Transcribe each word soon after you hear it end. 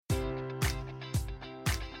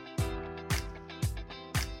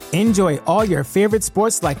Enjoy all your favorite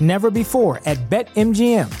sports like never before at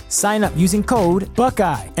BetMGM. Sign up using code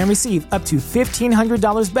Buckeye and receive up to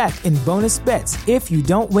 $1,500 back in bonus bets if you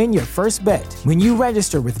don't win your first bet. When you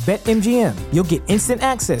register with BetMGM, you'll get instant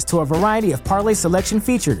access to a variety of parlay selection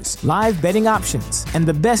features, live betting options, and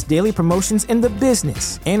the best daily promotions in the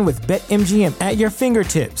business. And with BetMGM at your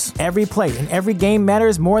fingertips, every play and every game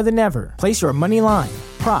matters more than ever. Place your money line,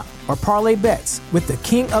 prop, or parlay bets with the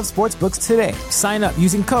king of sportsbooks today. Sign up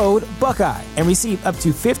using code Buckeye and receive up to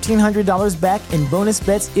 $1,500 back in bonus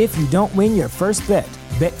bets if you don't win your first bet.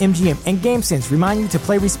 BetMGM and GameSense remind you to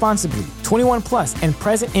play responsibly. 21 plus and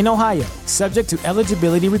present in Ohio, subject to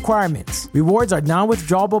eligibility requirements. Rewards are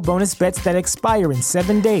non-withdrawable bonus bets that expire in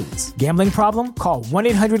 7 days. Gambling problem? Call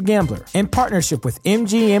 1-800-GAMBLER. In partnership with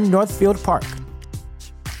MGM Northfield Park.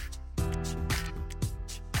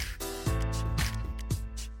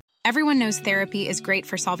 Everyone knows therapy is great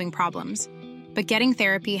for solving problems, but getting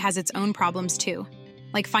therapy has its own problems too,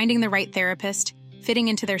 like finding the right therapist, fitting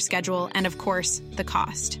into their schedule, and of course, the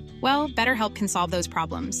cost. Well, BetterHelp can solve those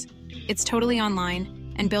problems. It's totally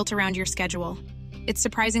online and built around your schedule. It's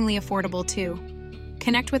surprisingly affordable too.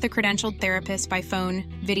 Connect with a credentialed therapist by phone,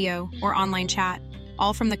 video, or online chat,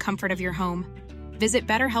 all from the comfort of your home. Visit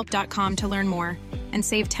BetterHelp.com to learn more and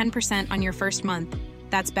save 10% on your first month.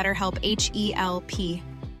 That's BetterHelp, H-E-L-P.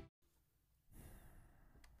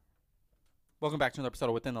 Welcome back to another episode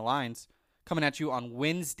of Within the Lines, coming at you on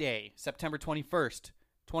Wednesday, September 21st,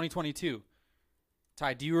 2022.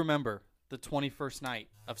 Ty, do you remember the 21st night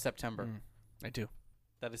of September? I do.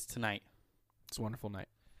 That is tonight. It's a wonderful night.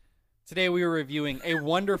 Today we are reviewing a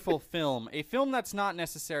wonderful film, a film that's not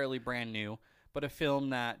necessarily brand new, but a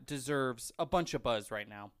film that deserves a bunch of buzz right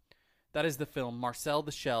now. That is the film Marcel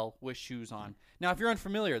the Shell with Shoes On. Now, if you're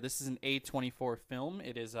unfamiliar, this is an A24 film.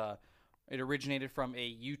 It originated from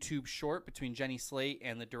a YouTube short between Jenny Slate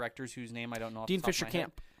and the directors whose name I don't know off the top of my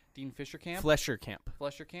head. Dean Fisher Camp? Flesher Camp.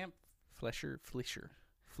 Fleischer.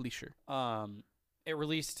 It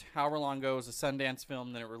released however long ago. It was a Sundance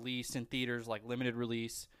film. Then it released in theaters, like limited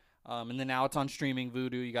release. And then now it's on streaming,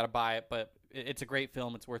 Vudu. You got to buy it. But it's a great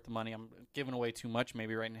film. It's worth the money. I'm giving away too much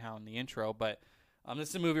maybe right now in the intro. But this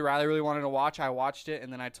is a movie Riley really wanted to watch. I watched it.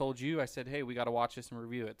 And then I told you, I said, hey, we got to watch this and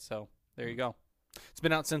review it. So there you go. It's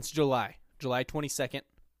been out since July 22nd.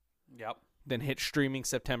 Yep. Then hit streaming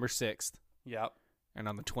September 6th. Yep. And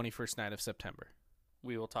on the 21st night of September.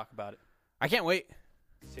 We will talk about it. I can't wait.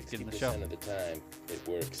 60% of the time, it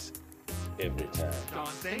works every time. Don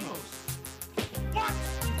Stamos. What?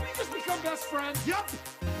 We just become best friends? Yep.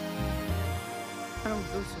 I don't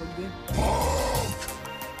feel so good.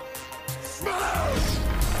 Smash!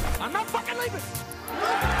 I'm not fucking leaving.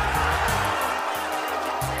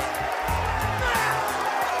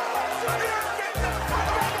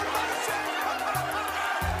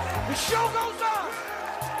 The show goes on!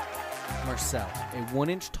 Marcel, a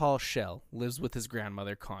 1-inch tall shell, lives with his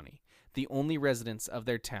grandmother, Connie, the only residents of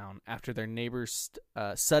their town after their neighbor's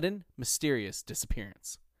sudden, mysterious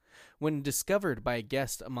disappearance. When discovered by a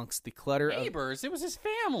guest amongst the clutter Neighbors? It was his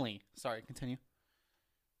family. Sorry, continue.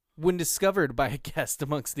 When discovered by a guest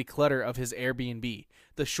amongst the clutter of his Airbnb,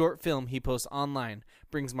 the short film he posts online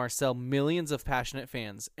brings Marcel millions of passionate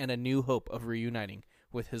fans and a new hope of reuniting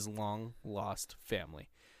with his long-lost family.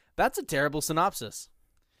 That's a terrible synopsis.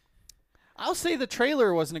 I'll say the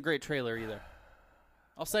trailer wasn't a great trailer either.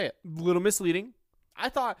 I'll say it. A little misleading. I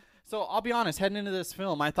thought, so I'll be honest, heading into this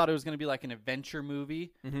film, I thought it was going to be like an adventure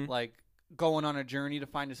movie, like going on a journey to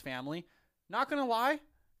find his family. Not going to lie,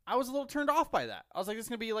 I was a little turned off by that. I was like, it's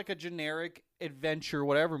going to be like a generic adventure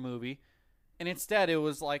whatever movie. And instead, it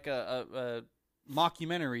was like a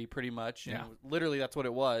mockumentary pretty much. And literally, that's what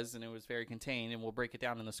it was. And it was very contained. And we'll break it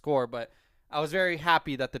down in the score. But I was very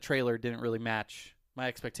happy that the trailer didn't really match my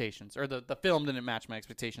expectations. Or the film didn't match my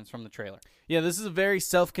expectations from the trailer. Yeah, this is a very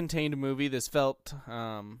self-contained movie. This felt,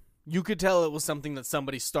 you could tell it was something that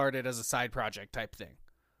somebody started as a side project type thing.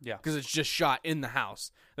 Yeah. Because it's just shot in the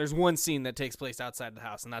house. There's one scene that takes place outside the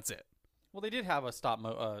house, and that's it. Well, they did have a stop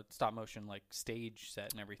motion like stage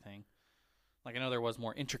set and everything. Like I know there was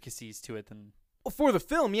more intricacies to it than for the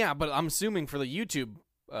film, yeah. But I'm assuming for the YouTube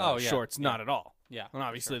shorts, not at all. Yeah, and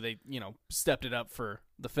obviously they stepped it up for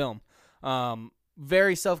the film.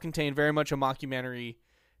 Very self-contained, very much a mockumentary,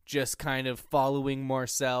 just kind of following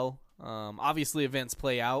Marcel. Obviously, events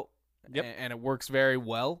play out, and it works very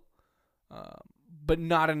well. But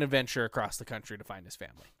not an adventure across the country to find his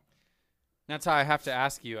family. That's how I have to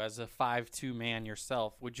ask you, as a 5'2" man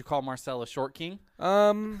yourself, would you call Marcel a short king? I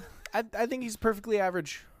think he's perfectly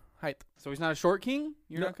average height. So he's not a short king?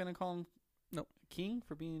 You're No. not going to call him no king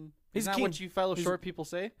for being... He's Isn't a that king. what you short people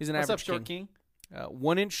say? He's an What's average up, short king?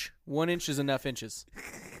 1 inch. 1 inch is enough inches.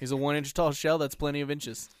 He's a 1 inch tall shell. That's plenty of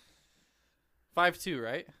inches. 5'2",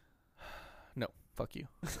 right? No, fuck you.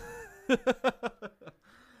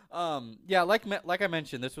 Yeah, like I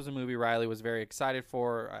mentioned, this was a movie Riley was very excited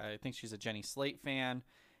for. I think she's a Jenny Slate fan,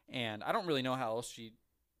 and I don't really know how else she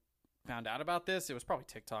found out about this. It was probably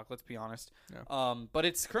TikTok, let's be honest. Yeah. But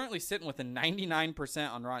it's currently sitting with a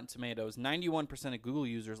 99% on Rotten Tomatoes. 91% of Google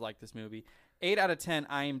users like this movie. 8 out of 10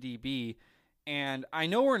 IMDb. And I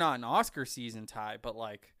know we're not an Oscar season, Ty, but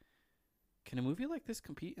like, can a movie like this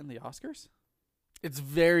compete in the Oscars? It's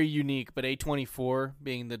very unique, but A24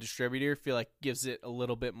 being the distributor, feel like gives it a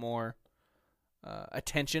little bit more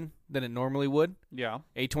attention than it normally would. Yeah.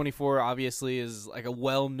 A24 obviously is like a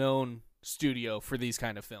well-known studio for these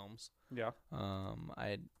kind of films. Yeah.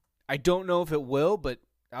 I don't know if it will, but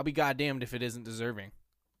I'll be goddamned if it isn't deserving.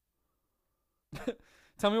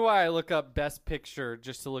 Tell me why I look up Best Picture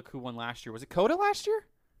just to look who won last year. Was it Coda last year?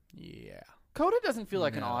 Yeah. Coda doesn't feel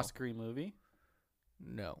like an No. Oscar-y movie.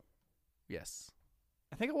 No. Yes.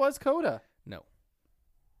 I think it was Coda. No.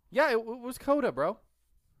 Yeah, it was Coda, bro.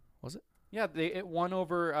 Was it? Yeah, it won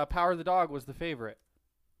over Power of the Dog was the favorite.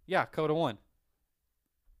 Yeah, Coda won.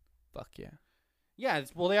 Fuck yeah. Yeah,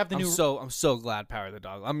 well, they have the new... I'm so glad Power of the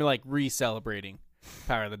Dog. I'm like re-celebrating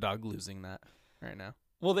Power of the Dog losing that right now.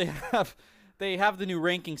 Well, they have the new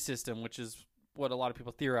ranking system, which is what a lot of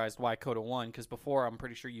people theorized why Coda won. Because before, I'm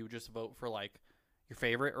pretty sure you would just vote for like your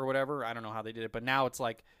favorite or whatever. I don't know how they did it, but now it's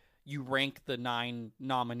like you rank the 9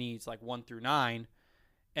 nominees like 1 through 9.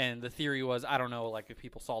 And the theory was, I don't know, like if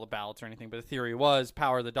people saw the ballots or anything, but the theory was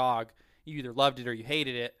Power of the Dog. You either loved it or you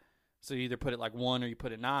hated it, so you either put it like 1 or you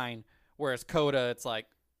put it 9. Whereas Coda, it's like,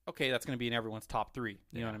 okay, that's going to be in everyone's top 3.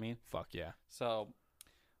 You know what I mean? Fuck yeah. So,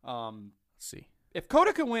 Let's see. if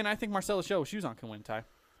Coda can win, I think Marcellus Show with Shoes On can win, Ty.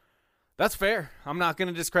 That's fair. I'm not going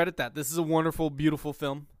to discredit that. This is a wonderful, beautiful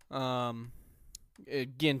film.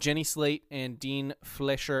 Again, Jenny Slate and Dean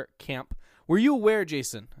Fleischer Camp. Were you aware,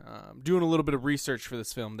 Jason, doing a little bit of research for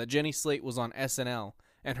this film, that Jenny Slate was on SNL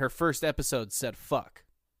and her first episode said fuck?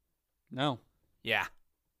 No. Yeah.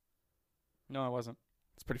 No, I wasn't.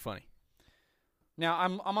 It's pretty funny. Now,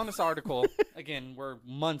 I'm on this article. Again, we're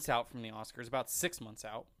months out from the Oscars, about 6 months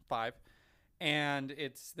out, 5. And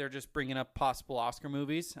they're just bringing up possible Oscar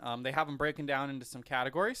movies. They have them breaking down into some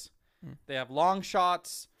categories. They have long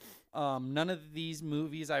shots. None of these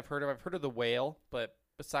movies I've heard of. I've heard of The Whale, but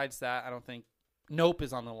besides that, I don't think Nope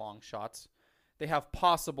is on the long shots. They have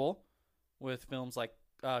possible with films like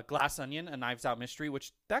Glass Onion, A Knives Out Mystery,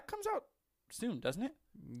 which that comes out soon, doesn't it?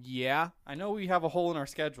 Yeah. I know we have a hole in our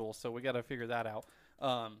schedule, so we got to figure that out.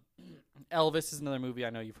 Elvis is another movie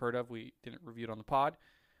I know you've heard of. We didn't review it on the pod.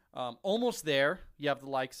 Almost there, you have the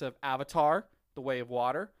likes of Avatar, The Way of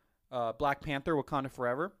Water, Black Panther, Wakanda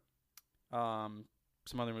Forever,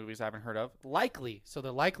 some other movies I haven't heard of. Likely, so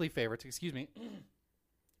the likely favorites, excuse me,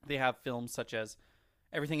 they have films such as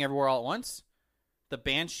Everything Everywhere All at Once, The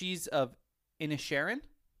Banshees of Inisherin,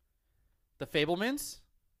 The Fabelmans,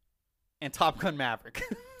 and Top Gun Maverick.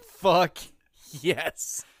 Fuck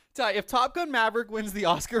yes. Ty, if Top Gun Maverick wins the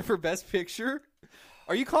Oscar for Best Picture,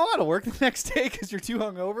 are you calling out of work the next day because you're too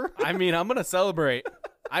hungover? I mean, I'm going to celebrate.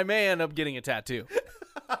 I may end up getting a tattoo.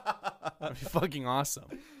 That'd be fucking awesome.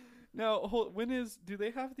 Now, do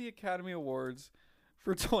they have the Academy Awards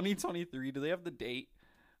for 2023? Do they have the date?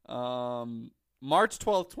 March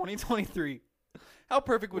 12th, 2023. How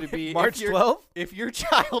perfect would it be March 12th? if your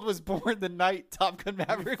child was born the night Top Gun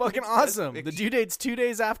Maverick? Fucking wins Best awesome. The Picture? due date's 2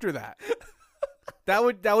 days after that. That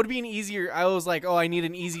would be an easier. I was like, oh, I need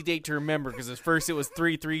an easy date to remember because at first it was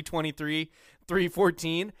 3/3/23,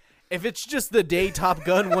 3/14. If it's just the day Top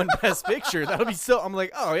Gun won Best Picture, that'll be so. I'm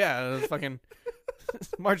like, oh yeah, fucking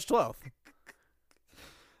March 12th.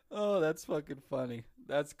 Oh, that's fucking funny.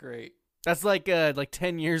 That's great. That's like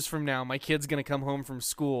 10 years from now, my kid's gonna come home from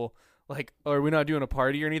school. Like, oh, are we not doing a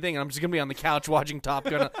party or anything? And I'm just gonna be on the couch watching Top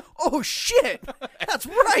Gun. Oh shit, that's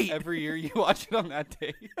right. Every year you watch it on that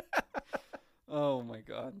day. Oh my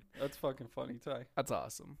god, that's fucking funny, Ty. That's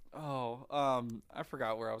awesome. Oh, I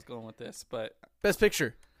forgot where I was going with this, but Best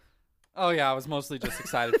Picture. oh yeah, I was mostly just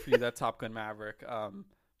excited for you that Top Gun Maverick.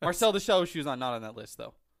 Marcel the Show, she was not on that list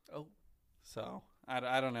though. Oh, So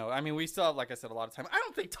I don't know. I mean, we still have, like I said, a lot of time. I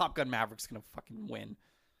don't think Top Gun Maverick's gonna fucking win.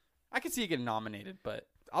 I could see it getting nominated, but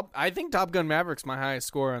I think Top Gun Maverick's my highest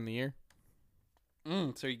score on the year.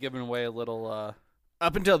 so you're giving away a little.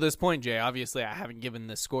 Up until this point, Jay, obviously I haven't given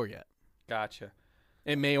this score yet. Gotcha.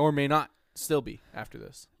 It may or may not still be after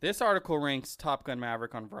this. This article ranks Top Gun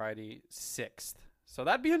Maverick on Variety 6th, so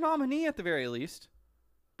that'd be a nominee at the very least.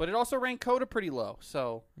 But it also ranked Coda pretty low,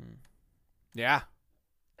 so Yeah.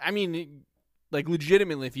 I mean, like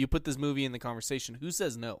legitimately, if you put this movie in the conversation, who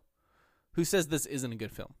says no? Who says this isn't a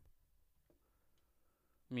good film?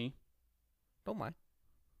 Me. Don't mind.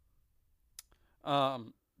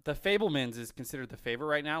 The Fabelmans is considered the favorite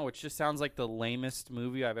right now, which just sounds like the lamest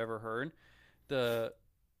movie I've ever heard. The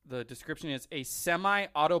description is a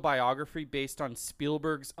semi-autobiography based on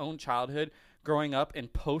Spielberg's own childhood growing up in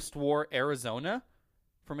post-war Arizona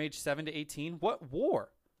from age 7 to 18. What war?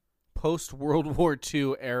 Post-World War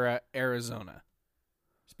II era Arizona.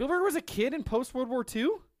 Spielberg was a kid in post-World War II?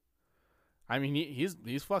 I mean,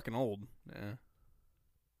 he's fucking old. Yeah.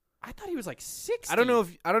 I thought he was like 60. I don't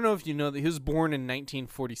know if you know that he was born in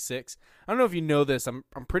 1946. I don't know if you know this. I'm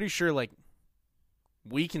pretty sure like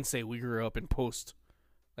we can say we grew up in post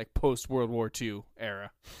World War II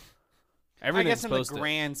era. I guess in the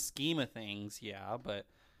grand scheme of things, yeah, but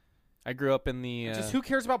I grew up in the just who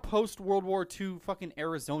cares about post World War II fucking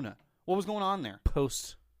Arizona? What was going on there?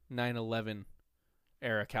 Post 9/11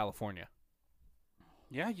 era California.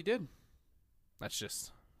 Yeah, you did. That's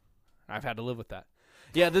just I've had to live with that.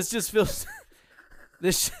 Yeah, this just feels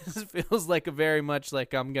like a very much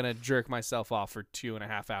like I'm gonna jerk myself off for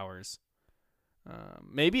 2.5 hours.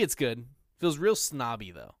 Maybe it's good. Feels real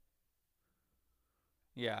snobby though.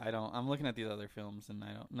 Yeah, I'm looking at these other films and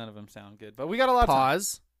none of them sound good. But we got a lot of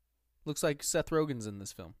Pause. Looks like Seth Rogen's in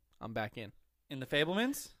this film. I'm back in. In The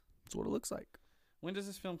Fabelmans? That's what it looks like. When does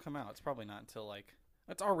this film come out? It's probably not until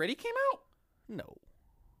it's already came out? No.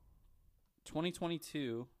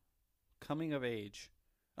 2022. Coming of age.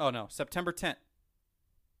 Oh no, September 10th.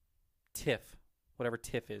 TIFF. Whatever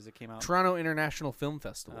TIFF is, it came out. Toronto International Film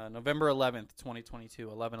Festival. November 11th, 2022,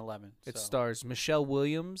 11/11. It stars Michelle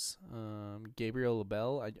Williams, Gabriel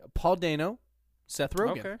LaBelle, Paul Dano, Seth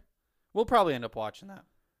Rogen. Okay. We'll probably end up watching that.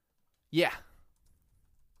 Yeah.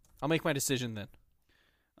 I'll make my decision then.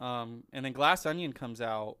 And then Glass Onion comes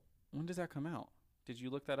out. When does that come out? Did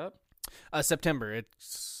you look that up? September.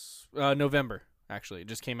 It's November, actually. It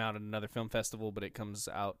just came out at another film festival, but it comes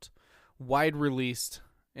out wide released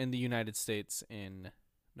in the United States in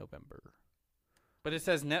November. But it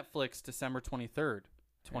says Netflix December 23rd,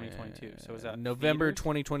 2022. So is that November theaters?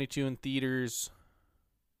 2022 in theaters.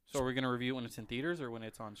 So are we going to review it when it's in theaters or when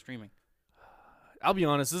it's on streaming? I'll be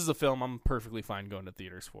honest, this is a film I'm perfectly fine going to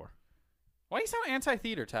theaters for. Why do you sound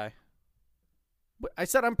anti-theater, Ty? I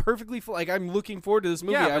said I'm perfectly I'm looking forward to this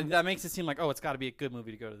movie. Yeah, but that makes it seem like, it's got to be a good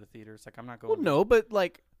movie to go to the theaters. Like, I'm not going. Well, no, but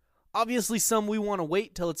obviously some we want to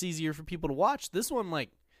wait till it's easier for people to watch. This one,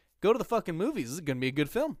 go to the fucking movies. This is going to be a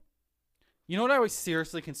good film. You know what I always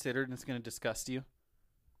seriously considered, and it's going to disgust you?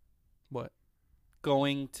 What?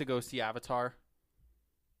 Going to go see Avatar,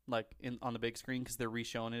 on the big screen, because they're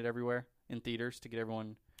re-showing it everywhere in theaters to get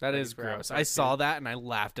everyone. That is gross. I saw that and I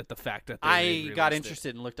laughed at the fact that I got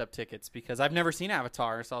interested and looked up tickets because I've never seen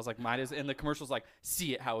Avatar, so I was like, might as. And the commercial's like,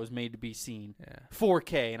 see it how it was made to be seen. Yeah.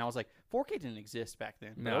 4K, and I was like, 4K didn't exist back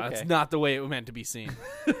then. No, okay. That's not the way it was meant to be seen.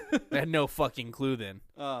 They had no fucking clue then.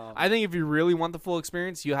 Oh. I think if you really want the full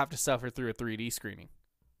experience, you have to suffer through a 3D screening.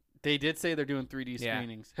 They did say they're doing 3D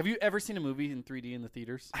screenings. Have you ever seen a movie in 3D in the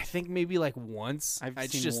theaters? I think maybe once. I've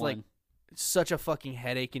seen just one. Such a fucking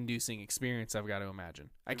headache-inducing experience, I've got to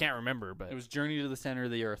imagine. I can't remember, but it was Journey to the Center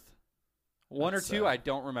of the Earth. One or two, I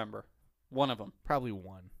don't remember. One of them. Probably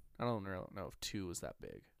one. I don't really know if two was that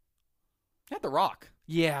big. At The Rock.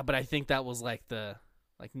 Yeah, but I think that was the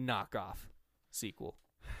knockoff sequel.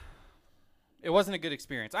 It wasn't a good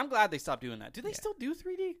experience. I'm glad they stopped doing that. Do they still do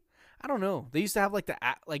 3D? I don't know. They used to have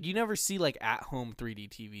you never see at-home 3D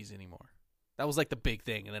TVs anymore. That was the big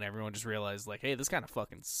thing, and then everyone just realized hey, this kind of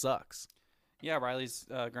fucking sucks. Yeah, Riley's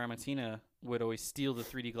grandma Tina would always steal the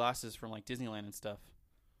 3D glasses from Disneyland and stuff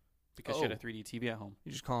because she had a 3D TV at home.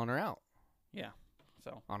 You're just calling her out. Yeah.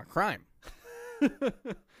 So on a crime.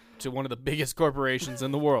 To one of the biggest corporations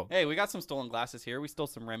in the world. Hey, we got some stolen glasses here. We stole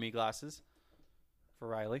some Remy glasses for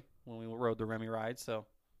Riley when we rode the Remy ride. So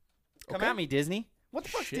come at me, Disney. What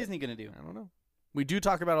the fuck's Disney going to do? I don't know. We do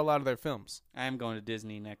talk about a lot of their films. I am going to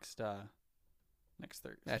Disney next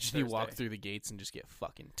Thursday. Actually, you walk through the gates and just get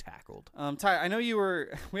fucking tackled. Ty, I know you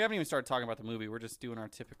were. We haven't even started talking about the movie. We're just doing our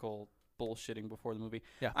typical bullshitting before the movie.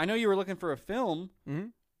 Yeah. I know you were looking for a film. Mm-hmm.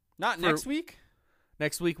 Not next week.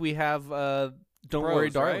 Next week we have Don't Bros, Worry,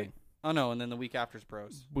 Darling. Right? Oh no, and then the week after is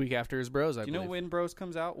Bros. Week after is Bros. Do you know when Bros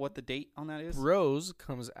comes out? What the date on that is? Bros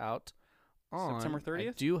comes out on September 30th.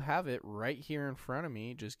 I do have it right here in front of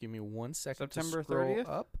me. Just give me 1 second. September to scroll 30th.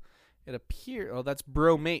 Up. It appears. Oh, that's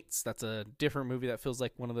Bro Mates. That's a different movie that feels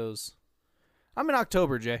like one of those. I'm in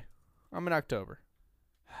October, Jay. I'm in October.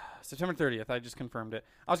 September 30th. I just confirmed it.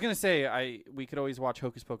 I was gonna say we could always watch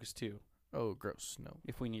Hocus Pocus 2. Oh, gross. No.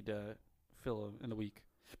 If we need to fill in the week.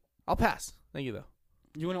 I'll pass. Thank you, though.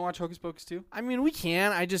 You want to watch Hocus Pocus 2? I mean, we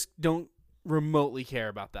can. I just don't remotely care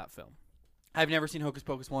about that film. I've never seen Hocus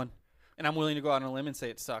Pocus 1, and I'm willing to go out on a limb and say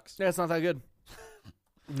it sucks. Yeah, it's not that good.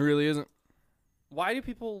 It really isn't. Why do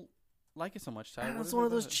people like it so much, Ty? It's one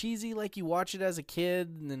of those cheesy, like you watch it as a kid,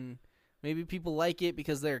 and then maybe people like it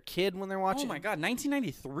because they're a kid when they're watching. Oh my god,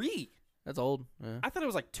 1993. That's old. Yeah. I thought it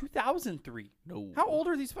was like 2003. No. How old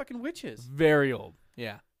are these fucking witches? Very old.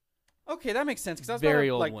 Yeah. Okay, that makes sense because I was Very about to,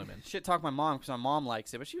 old like, women. Shit, talk my mom because my mom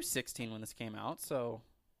likes it, but she was 16 when this came out, so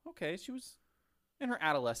okay, she was in her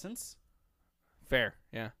adolescence. Fair.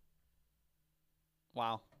 Yeah.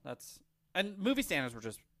 Wow, and movie standards were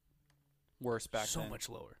just worse back then. So much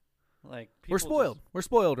lower. Like We're spoiled. We're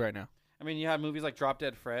spoiled right now. I mean, you had movies like Drop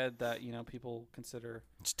Dead Fred that people consider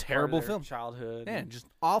It's a terrible part of their film. childhood. Yeah, just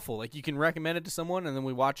awful. Like you can recommend it to someone, and then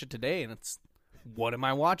we watch it today, and it's, what am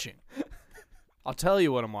I watching? I'll tell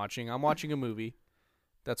you what I'm watching. I'm watching a movie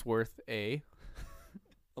that's worth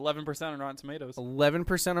 11% on Rotten Tomatoes.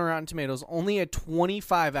 11% on Rotten Tomatoes, only a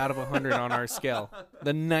 25 out of 100 on our scale.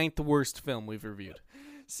 The 9th worst film we've reviewed.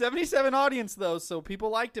 77 audience though, so people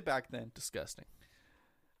liked it back then. Disgusting.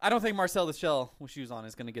 I don't think Marcel the Shell with shoes on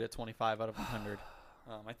is going to get a 25 out of 100.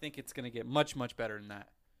 I think it's going to get much, much better than that.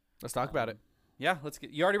 Let's talk about it. Yeah, let's get.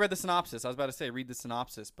 You already read the synopsis. I was about to say read the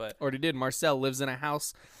synopsis, but Already did. Marcel lives in a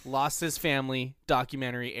house, lost his family,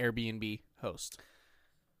 documentary Airbnb host.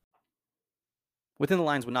 Within the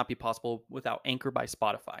Lines would not be possible without Anchor by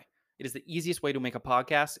Spotify. It is the easiest way to make a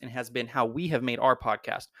podcast and has been how we have made our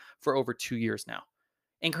podcast for over 2 years now.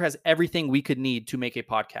 Anchor has everything we could need to make a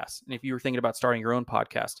podcast. And if you were thinking about starting your own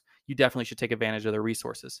podcast, you definitely should take advantage of their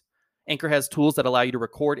resources. Anchor has tools that allow you to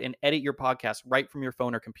record and edit your podcast right from your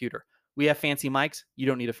phone or computer. We have fancy mics. You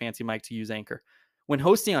don't need a fancy mic to use Anchor. When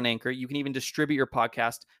hosting on Anchor, you can even distribute your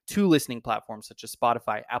podcast to listening platforms such as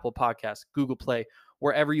Spotify, Apple Podcasts, Google Play,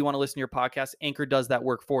 wherever you want to listen to your podcast. Anchor does that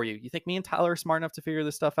work for you. You think me and Tyler are smart enough to figure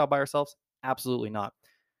this stuff out by ourselves? Absolutely not.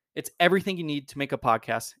 It's everything you need to make a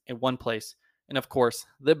podcast in one place. And of course,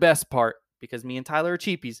 the best part, because me and Tyler are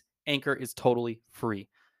cheapies, Anchor is totally free.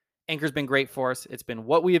 Anchor's been great for us. It's been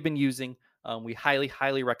what we have been using. We highly,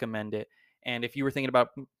 highly recommend it. And if you were thinking about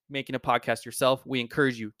making a podcast yourself, we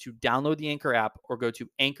encourage you to download the Anchor app or go to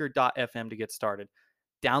anchor.fm to get started.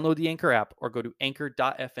 Download the Anchor app or go to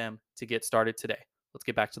anchor.fm to get started today. Let's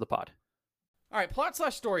get back to the pod. all right,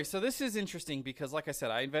 plot/story. So this is interesting because, like I said,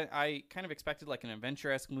 I kind of expected like an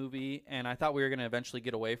adventure-esque movie, and I thought we were going to eventually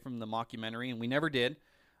get away from the mockumentary, and we never did.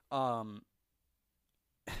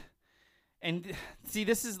 And see,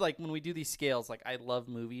 this is like when we do these scales, like I love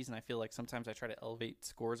movies, and I feel like sometimes I try to elevate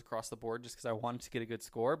scores across the board just because I wanted to get a good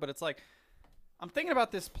score. But it's like, I'm thinking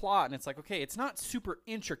about this plot, and it's like, okay, it's not super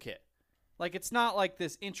intricate. Like, it's not like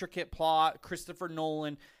this intricate plot, Christopher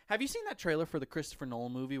Nolan. Have you seen that trailer for the Christopher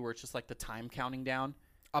Nolan movie where it's just like the time counting down?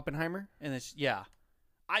 Oppenheimer? And it's, yeah.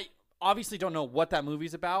 I obviously don't know what that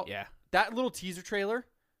movie's about. Yeah. That little teaser trailer,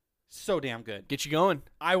 so damn good. Get you going.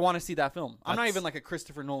 I want to see that film. I'm not That's- even like a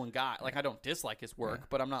Christopher Nolan guy. Like, I don't dislike his work,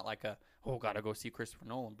 but I'm not like gotta go see Christopher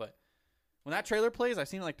Nolan. But when that trailer plays, I've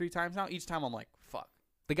seen it like 3 times now. Each time I'm like, fuck.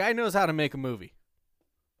 The guy knows how to make a movie.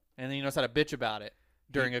 And then he knows how to bitch about it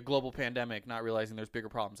during a global pandemic, not realizing there's bigger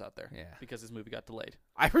problems out there. Yeah. Because his movie got delayed.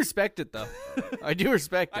 I respect it, though. I do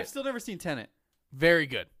respect I've it. still never seen Tenet. Very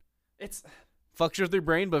good. It's, Fucks with your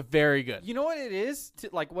brain, but very good. you know what it is?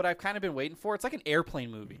 Like what I've kind of been waiting for? It's like an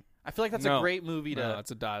airplane movie. I feel like that's No. a great movie to. No,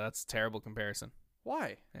 that's a terrible comparison.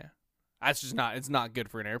 Why? Yeah. That's just not, it's not good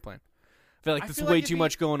for an airplane. I feel like I there's feel way like too it'd be-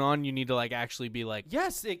 much going on. You need to like actually be like,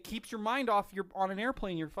 Yes, it keeps your mind off. You're on an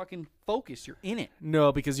airplane. You're fucking focused. You're in it.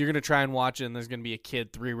 no, because you're going to try and watch it and there's going to be a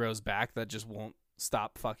kid 3 rows back that just won't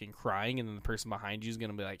stop fucking crying. And then the person behind you is going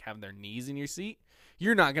to be like having their knees in your seat.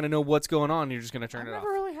 You're not going to know what's going on. You're just going to turn I've it off.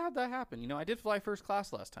 never really had that happen. You know, I did fly first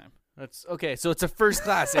class last time. That's okay. So it's a first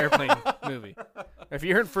class airplane movie. If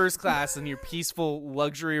you're in first class in your peaceful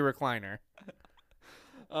luxury recliner,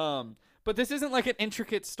 But this isn't like an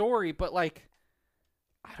intricate story, but like,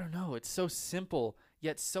 I don't know. It's so simple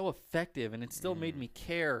yet so effective, and it still made me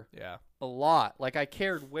care yeah. a lot. Like, I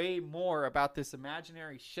cared way more about this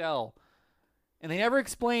imaginary shell. And they never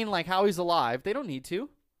explain like how he's alive. They don't need to.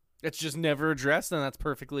 It's just never addressed, and that's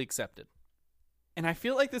perfectly accepted. And I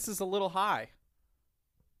feel like this is a little high.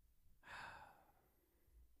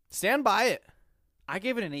 Stand by it. I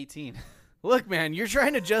gave it an 18. Look, man, you're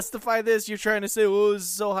trying to justify this. You're trying to say, oh, this is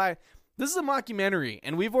so high. This is a mockumentary,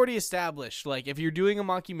 and we've already established, like, if you're doing a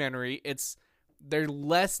mockumentary, there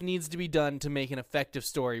less needs to be done to make an effective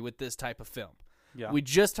story with this type of film. Yeah. We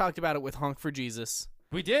just talked about it with Honk for Jesus,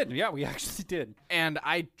 We did. Yeah, we actually did. and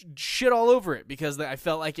I shit all over it because I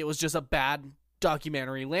felt like it was just a bad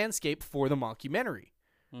documentary landscape for the mockumentary.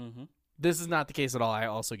 Mm-hmm. This is not the case at all. I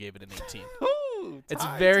also gave it an 18. Ooh, It's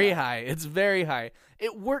very high. It's very high.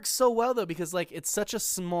 It works so well though because like it's such a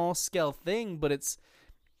small scale thing, but it's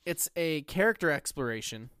a character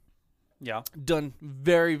exploration Yeah. done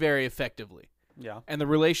very, very effectively. Yeah. And the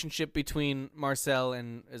relationship between Marcel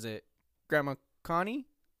and is it Grandma Connie?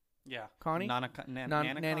 Yeah. Connie? Nana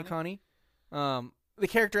Nanny Connie? The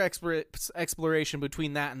character exploration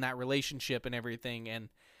between that and that relationship and everything, and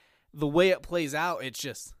the way it plays out,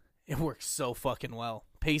 it works so fucking well.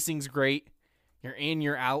 Pacing's great. You're in,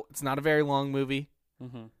 you're out. It's not a very long movie.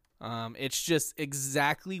 Mm-hmm. It's just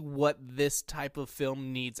exactly what this type of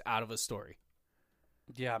film needs out of a story.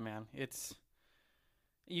 Yeah, man.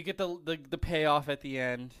 You get the payoff at the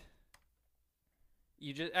end.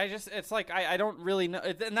 It's like I don't really know,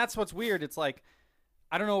 and that's what's weird. It's like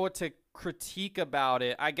I don't know what to critique about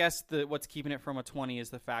it. I guess what's keeping it from a 20 is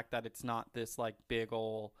the fact that it's not this like big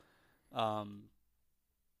ol'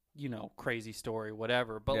 crazy story,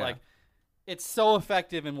 whatever. But like, it's so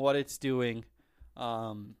effective in what it's doing,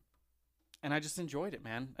 and I just enjoyed it,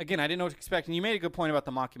 man. Again, I didn't know what to expect, and you made a good point about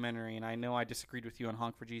the mockumentary, and I know I disagreed with you on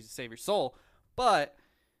Honk for Jesus Save Your Soul, but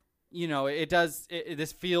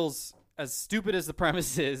this feels, as stupid as the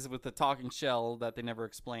premise is with the talking shell that they never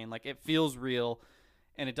explain, like it feels real,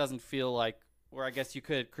 and it doesn't feel like, where I guess you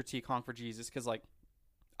could critique Honk for Jesus, because like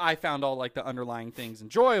I found all like the underlying things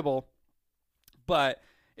enjoyable, but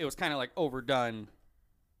it was kind of like overdone,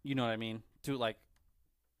 you know what I mean? To like,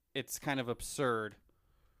 it's kind of absurd,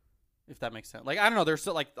 if that makes sense. Like, I don't know, there's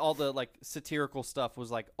still like all the like satirical stuff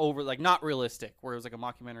was like over, like not realistic, where it was like a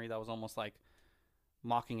mockumentary that was almost like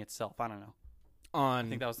mocking itself. I don't know. I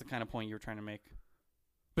think that was the kind of point you were trying to make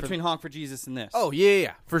between Honk for Jesus and this. Oh,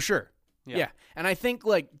 yeah, for sure. Yeah. And I think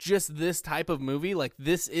like just this type of movie, like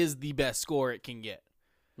this is the best score it can get.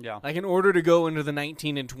 Yeah. Like in order to go into the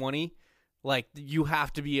 19 and 20, like you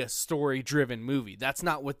have to be a story-driven movie. That's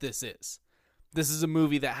not what this is. This is a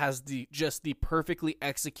movie that has the perfectly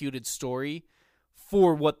executed story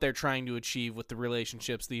for what they're trying to achieve with the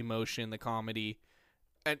relationships, the emotion, the comedy,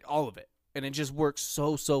 and all of it. And it just works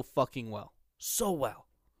so fucking well. So well.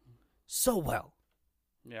 So well.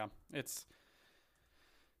 Yeah. It's...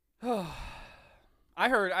 I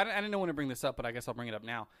heard... I didn't know when to bring this up, but I guess I'll bring it up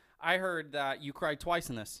now. I heard that you cried twice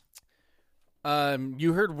in this.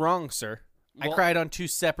 You heard wrong, sir. Well, I cried on 2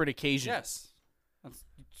 separate occasions. Yes.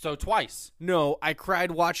 So twice. No, I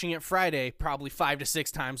cried watching it Friday probably 5 to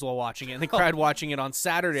 6 times while watching it, and then cried watching it on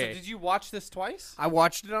Saturday. So did you watch this twice? I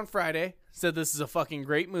watched it on Friday, said this is a fucking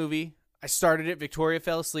great movie. I started it, Victoria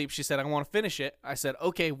fell asleep. She said, I want to finish it. I said,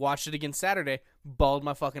 okay, watched it again Saturday. Bawled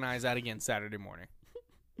my fucking eyes out again Saturday morning.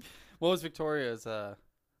 What was Victoria's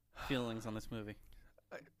feelings on this movie?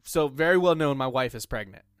 So, very well known, my wife is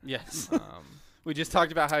pregnant. Yes. We just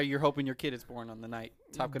talked about how you're hoping your kid is born on the night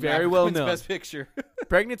Top Gun Very Maverick well wins known. Best Picture.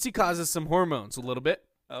 Pregnancy causes some hormones a little bit.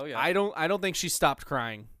 Oh yeah. I don't think she stopped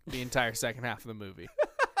crying the entire second half of the movie.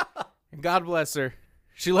 And God bless her.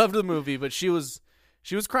 She loved the movie, but she was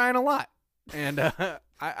crying a lot. And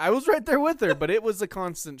I was right there with her, but it was a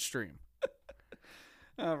constant stream.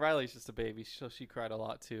 Riley's just a baby, so she cried a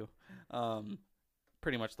lot too.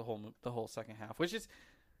 Pretty much the whole second half, which is,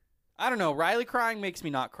 I don't know. Riley crying makes me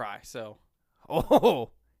not cry. So,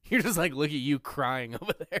 you're just like, look at you crying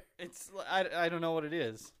over there. It's I don't know what it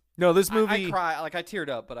is. No, this movie. I cry, like I teared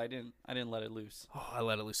up, but I didn't let it loose. Oh, I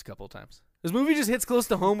let it loose a couple of times. This movie just hits close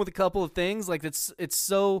to home with a couple of things. Like it's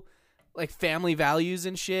so like family values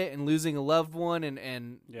and shit, and losing a loved one,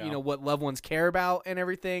 and Yeah. you know what loved ones care about and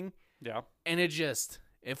everything. Yeah. And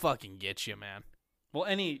it fucking gets you, man. Well,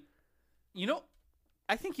 I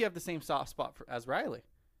think you have the same soft spot as Riley.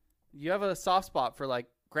 You have a soft spot for like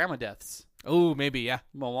grandma deaths. Oh, maybe, yeah.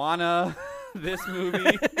 Moana, this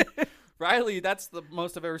movie. Riley, that's the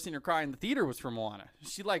most I've ever seen her cry in the theater was for Moana.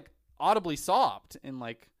 She like audibly sobbed and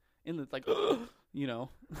like in the like, you know.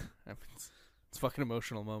 It's a fucking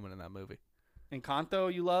emotional moment in that movie.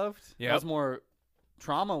 Encanto, you loved. Yeah, that was more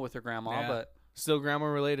trauma with her grandma, Yeah. but Still grandma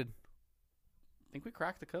related. I think we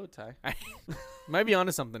cracked the code, Ty. Might be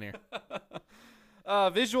onto something here.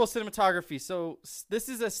 Visual cinematography. So this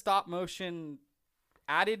is a stop motion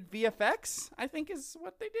added VFX, I think is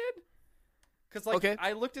what they did. Because like Okay.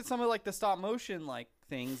 I looked at some of like the stop motion like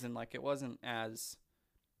things and like it wasn't as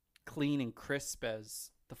clean and crisp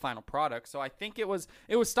as the final product. So I think it was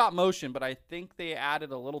stop motion, but I think they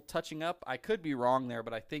added a little touching up. I could be wrong there,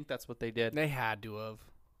 but I think that's what they did. They had to have.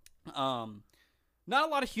 Not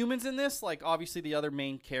a lot of humans in this. Like, obviously, the other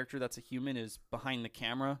main character that's a human is behind the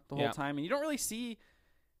camera the whole Yeah. time. And you don't really see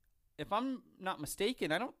if I'm not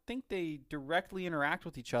mistaken, I don't think they directly interact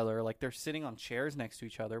with each other. Like they're sitting on chairs next to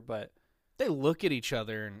each other, but They look at each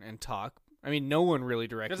other and talk. I mean, no one really it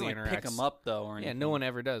directly doesn't like interacts. pick them up though, or Yeah, anything. no one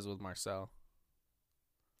ever does with Marcel.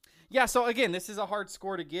 Yeah, so again, this is a hard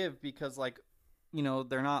score to give because, like, you know,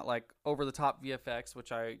 they're not like over the top VFX,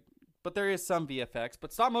 but there is some VFX.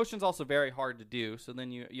 But stop motion is also very hard to do. So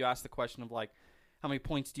then you ask the question of like, how many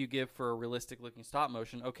points do you give for a realistic looking stop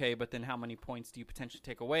motion? Okay, but then how many points do you potentially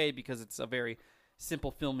take away because it's a very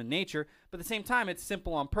simple film in nature? But at the same time, it's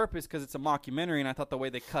simple on purpose because it's a mockumentary, and I thought the way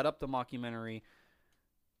they cut up the mockumentary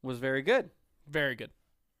was very good. Very good.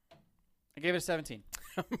 I gave it a 17.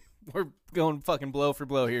 We're going fucking blow for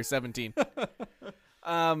blow here, 17.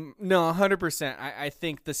 No, 100%. I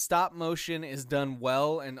think the stop motion is done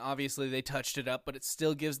well, and obviously they touched it up, but it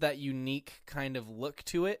still gives that unique kind of look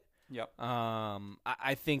to it. Yep.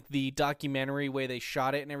 I think the documentary way they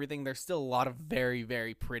shot it and everything, there's still a lot of very,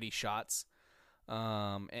 very pretty shots.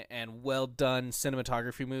 And well done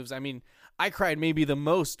cinematography moves. I mean, I cried maybe the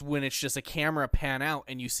most when it's just a camera pan out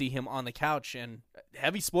and you see him on the couch, and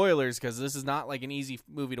heavy spoilers because this is not like an easy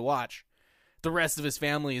movie to watch. The rest of his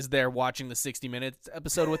family is there watching the 60 Minutes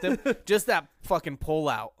episode with him. Just that fucking pull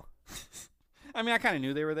out. I mean, I kind of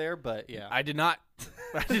knew they were there, but yeah. I did not,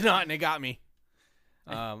 and it got me.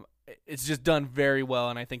 It's just done very well,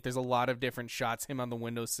 and I think there's a lot of different shots. Him on the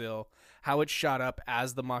windowsill, how it's shot up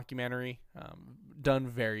as the mockumentary, done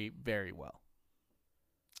very, very well.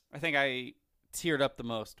 I think I teared up the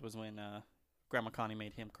most was when Grandma Connie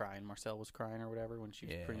made him cry and Marcel was crying or whatever when she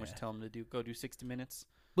was pretty much telling him to go do 60 Minutes.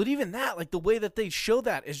 But even that, like the way that they show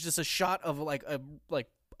that is just a shot of like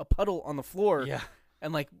a puddle on the floor,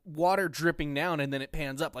 and like water dripping down, and then it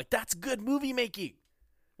pans up. Like that's good movie making.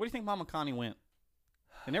 Where do you think Mama Connie went?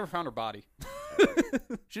 They never found her body.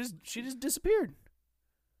 She just disappeared.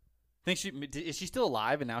 Think is she still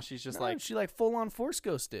alive? And now she's just like she like full on Force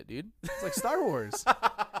Ghost it, dude. It's like Star Wars.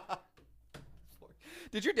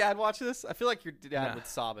 Did your dad watch this? I feel like your dad Nah. would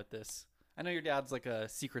sob at this. I know your dad's like a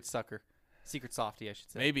secret softie, I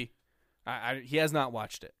should say. Maybe. He has not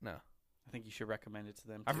watched it. No. I think you should recommend it to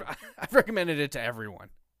them. I've recommended it to everyone.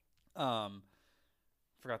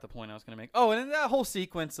 Forgot the point I was going to make. Oh, and then that whole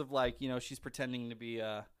sequence of like, you know, she's pretending to be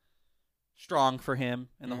strong for him,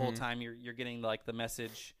 and the whole time you're getting like the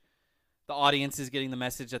message. The audience is getting the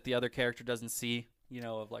message that the other character doesn't see, you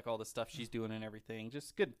know, of like all the stuff she's doing and everything.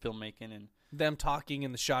 Just good filmmaking and them talking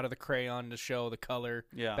in the shot of the crayon to show the color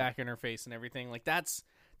back in her face and everything. Like that's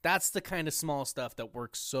the kind of small stuff that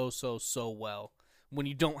works so well when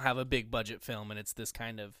you don't have a big budget film and it's this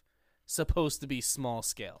kind of supposed to be small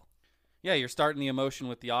scale. Yeah, you're starting the emotion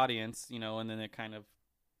with the audience, you know, and then it kind of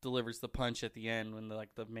delivers the punch at the end when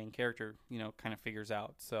the main character, you know, kind of figures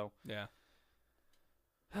out. So yeah,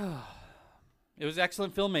 it was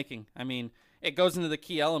excellent filmmaking. I mean, it goes into the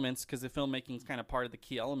key elements because the filmmaking is kind of part of the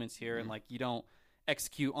key elements here, and like you don't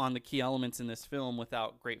execute on the key elements in this film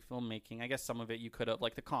without great filmmaking. I guess some of it you could have,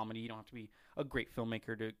 like the comedy. You don't have to be a great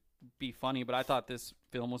filmmaker to be funny, but I thought this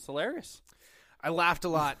film was hilarious. I laughed a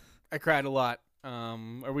lot. I cried a lot.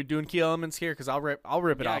 Are we doing key elements here? Because I'll rip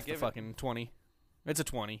it off the fucking 20. It's a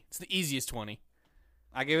 20. It's the easiest 20.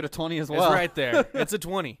 I gave it a 20 as well. It's right there. It's a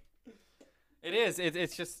 20. It is.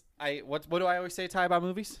 It's just what do I always say, Ty, about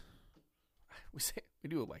movies? We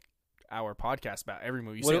do like our podcast about every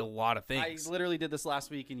movie. You say a lot of things. I literally did this last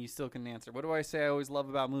week, and you still couldn't answer. What do I say I always love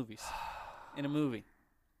about movies in a movie?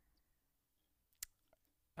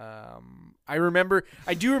 I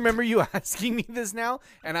do remember you asking me this now,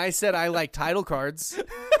 and I said I like title cards.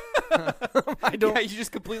 I don't. Yeah, you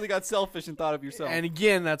just completely got selfish and thought of yourself. And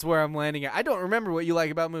again, that's where I'm landing at. I don't remember what you like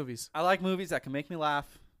about movies. I like movies that can make me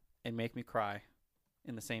laugh and make me cry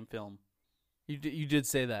in the same film. You did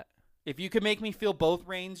say that. If you could make me feel both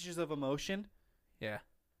ranges of emotion, yeah,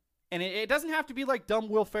 and it doesn't have to be like dumb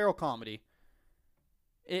Will Ferrell comedy.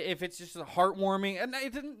 If it's just a heartwarming, and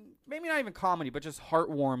it didn't, maybe not even comedy, but just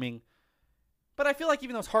heartwarming. But I feel like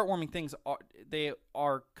even those heartwarming things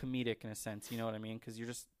are comedic in a sense. You know what I mean? Because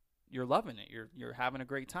you're loving it. You're having a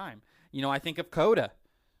great time. You know, I think of Coda,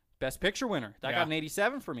 Best Picture winner. That got an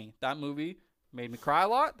 87 for me. That movie made me cry a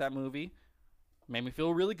lot. That movie made me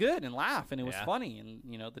feel really good and laugh, and it was funny. And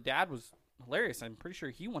you know, the dad was hilarious. I'm pretty sure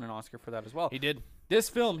he won an Oscar for that as well. He did. This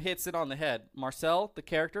film hits it on the head. Marcel, the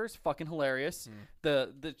character, is fucking hilarious.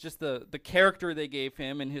 The character they gave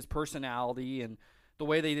him and his personality and the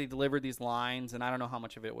way they delivered these lines. And I don't know how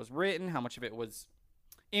much of it was written, how much of it was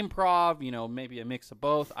improv. You know, maybe a mix of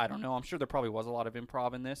both. I don't know. I'm sure there probably was a lot of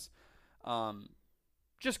improv in this.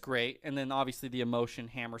 Just great. And then obviously the emotion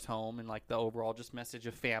hammers home and like the overall just message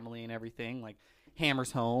of family and everything. Like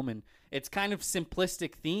hammers home, and it's kind of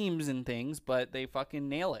simplistic themes and things, but they fucking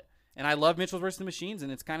nail it. And I love Mitchell vs. the Machines,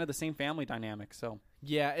 and it's kind of the same family dynamic. So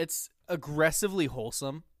Yeah, it's aggressively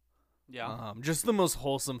wholesome. yeah, Just the most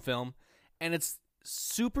wholesome film, and it's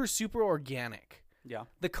super, super organic. yeah,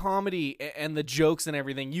 The comedy and the jokes and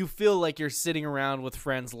everything, you feel like you're sitting around with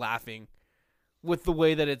friends laughing with the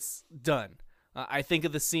way that it's done. I think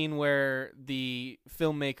of the scene where the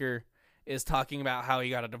filmmaker is talking about how he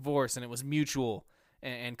got a divorce and it was mutual,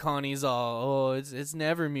 and Connie's all, oh, it's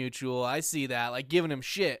never mutual. I see that, like giving him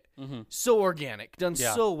shit. Mhm. So organic, done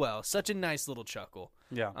Yeah. so well, such a nice little chuckle.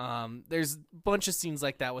 yeah, There's a bunch of scenes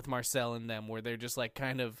like that with Marcel and them where they're just like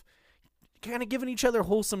kind of giving each other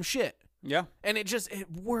wholesome shit. yeah. And it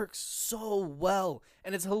works so well,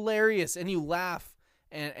 and it's hilarious, and you laugh,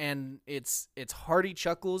 and it's hearty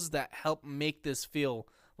chuckles that help make this feel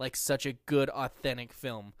like such a good, authentic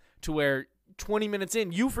film, to where 20 minutes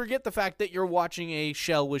in, you forget the fact that you're watching a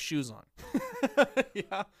shell with shoes on.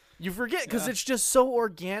 Yeah. You forget, because Yeah. it's just so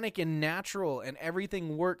organic and natural, and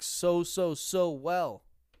everything works so well.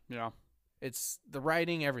 Yeah. It's the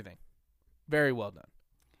writing, everything. Very well done.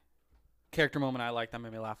 Character moment I liked that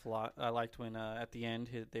made me laugh a lot. I liked when at the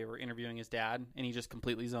end they were interviewing his dad and he just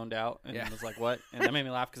completely zoned out and Yeah. was like, "What?" And that made me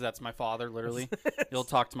laugh because that's my father. Literally, he'll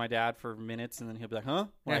talk to my dad for minutes and then he'll be like, "Huh?"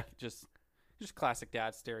 Like just classic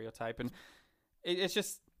dad stereotype. And it's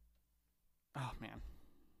just, oh man,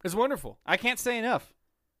 It's wonderful. I can't say enough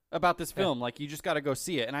about this film. Like, you just got to go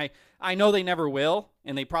see it. And I know they never will,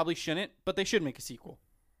 and they probably shouldn't, but they should make a sequel.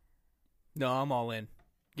 No, I'm all in.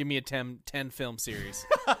 Give me a 10 film series.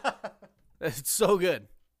 It's so good.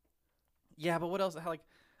 Yeah, but what else? Like,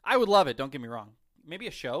 I would love it. Don't get me wrong. Maybe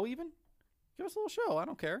a show even. Give us a little show. I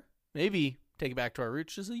don't care. Maybe take it back to our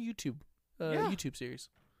roots, just a YouTube Yeah. YouTube series.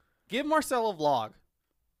 Give Marcel a vlog.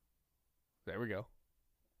 There we go.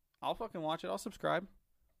 I'll fucking watch it. I'll subscribe.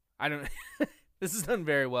 I don't. This is done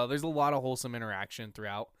very well. There's a lot of wholesome interaction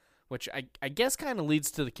throughout, which I guess kind of leads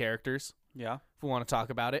to the characters. Yeah. If we want to talk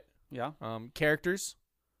about it, Yeah. characters.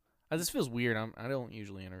 This feels weird. I don't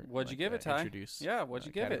usually What'd you give it, Ty? introduce. Yeah, what'd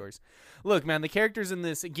you give it? categories. Look, man, the characters in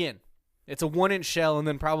this, again, it's a 1-inch shell and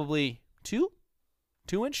then probably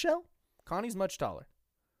 2-inch shell. Connie's much taller.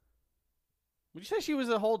 Would you say she was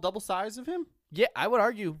a whole double size of him? Yeah, I would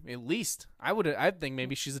argue at least. I think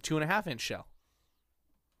maybe she's a 2.5-inch shell.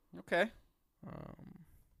 Okay.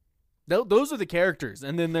 Those are the characters,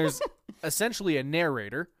 and then there's essentially a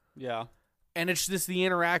narrator, Yeah. and it's just the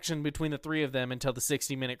interaction between the three of them until the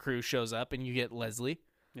 60-minute crew shows up, and you get Leslie,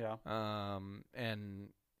 Yeah. and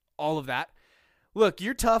all of that. Look,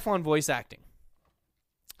 you're tough on voice acting.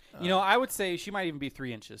 You know, I would say she might even be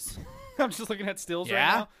 3 inches. I'm just looking at stills right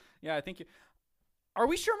Yeah? now. Yeah, I think. Are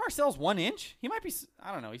we sure Marcel's 1 inch? He might be.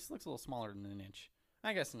 I don't know. He looks a little smaller than an inch.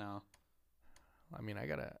 I guess no. I mean, I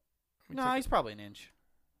gotta. No, he's probably an inch.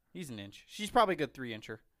 He's an inch. She's probably a good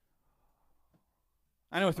 3-incher.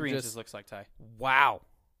 I know what 3 inches looks like, Ty. Wow.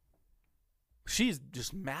 She's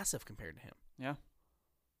just massive compared to him. Yeah.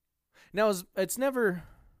 Now, is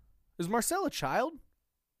Marcel a child?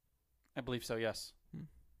 I believe so, yes.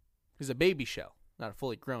 He's a baby shell, not a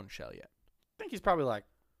fully grown shell yet. I think he's probably like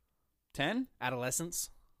 10. Adolescence?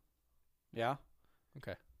 Yeah.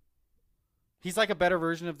 Okay. He's like a better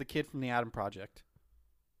version of the kid from the Adam Project.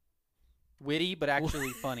 Witty, but actually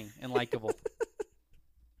funny and likable.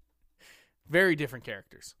 Very different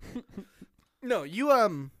characters. No,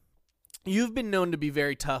 you've been known to be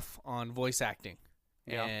very tough on voice acting.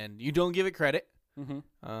 Yeah. And you don't give it credit.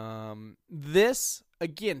 Mm-hmm. This,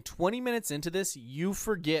 again, 20 minutes into this, you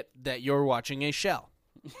forget that you're watching a shell.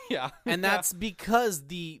 Yeah. And that's because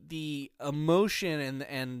the emotion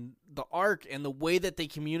and the arc and the way that they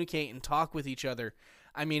communicate and talk with each other.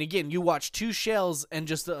 I mean, again, you watch two shells and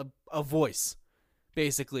just a voice,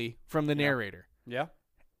 basically, from the narrator. Yeah.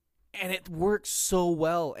 And it works so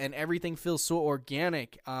well, and everything feels so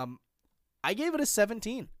organic. I gave it a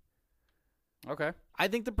 17. Okay. I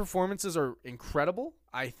think the performances are incredible.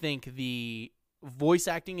 I think the voice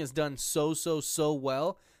acting is done so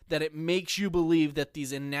well that it makes you believe that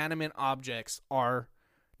these inanimate objects are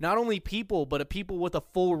not only people, but a people with a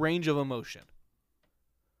full range of emotion.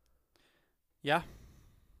 Yeah.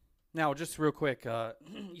 Now, just real quick,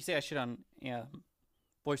 you say I shit on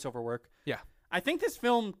voiceover work. Yeah. I think this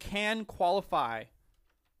film can qualify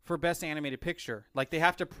for Best Animated Picture. Like, they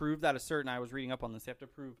have to prove that I was reading up on this, they have to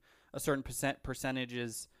prove a certain percentage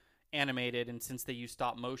is animated, and since they use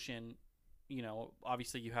stop motion, you know,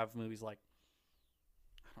 obviously you have movies like,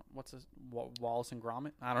 Wallace and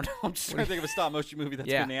Gromit? I don't know. I'm just trying to think of a stop motion movie that's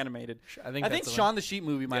been animated. I think Shaun the Sheep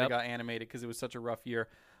movie might have got animated because it was such a rough year.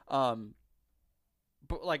 But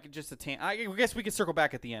like just I guess we could circle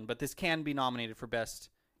back at the end, but this can be nominated for Best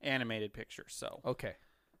Animated Picture. So Okay.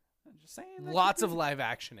 I'm just saying. That Lots could of be- live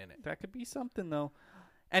action in it. That could be something though.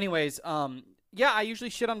 Anyways, yeah, I usually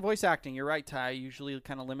shit on voice acting. You're right, Ty. I usually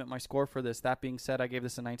kind of limit my score for this. That being said, I gave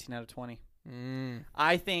this a 19 out of 20.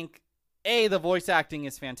 I think the voice acting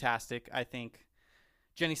is fantastic. I think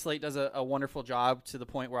Jenny Slate does a wonderful job, to the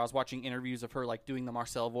point where I was watching interviews of her like doing the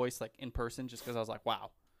Marcel voice like in person, just because I was like,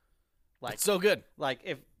 wow, like It's so good. like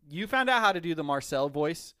if you found out how to do the Marcel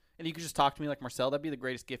voice and you could just talk to me like Marcel, that'd be the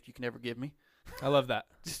greatest gift you can ever give me. I love that.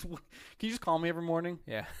 Just can you just call me every morning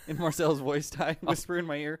Yeah. in Marcel's voice, Ty, whisper in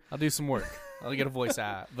my ear? I'll do some work. I'll get a voice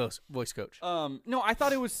coach. No, I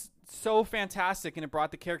thought it was so fantastic and it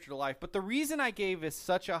brought the character to life. But the reason I gave this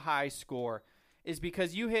such a high score is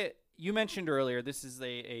because you mentioned earlier, this is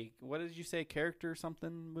a what did you say, character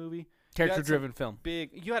something movie? Character-driven film.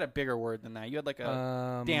 You had a bigger word than that. You had like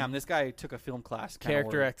a damn. This guy took a film class. Kind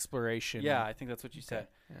Character of word. exploration. Yeah, I think that's what you said.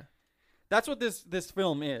 Yeah. That's what this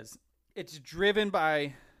film is. It's driven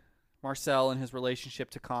by Marcel and his relationship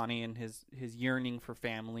to Connie and his yearning for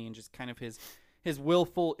family and just kind of his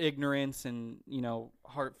willful ignorance and, you know,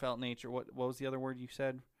 heartfelt nature. What was the other word you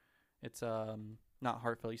said? It's not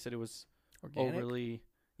heartfelt. You said it was Organic? overly.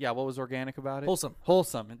 Yeah, what was organic about it? Wholesome.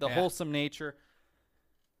 The wholesome nature.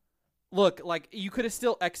 Look, like, you could have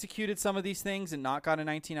still executed some of these things and not got a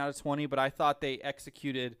 19 out of 20, but I thought they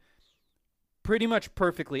executed pretty much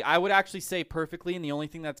perfectly. I would actually say perfectly, and the only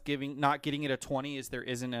thing that's not getting it a 20 is there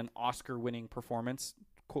isn't an Oscar-winning performance,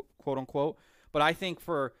 quote unquote. But I think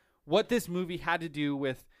for what this movie had to do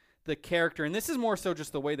with the character, and this is more so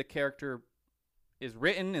just the way the character is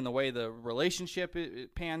written and the way the relationship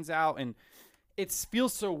it pans out, and it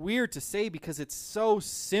feels so weird to say because it's so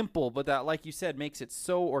simple, but that, like you said, makes it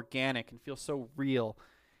so organic and feels so real,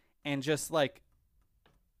 and just like,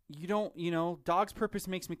 Dog's Purpose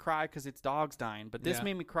makes me cry because it's dogs dying. But this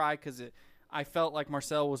made me cry because I felt like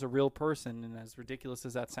Marcel was a real person. And as ridiculous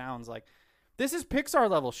as that sounds, like, this is Pixar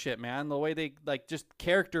level shit, man. The way they, like, just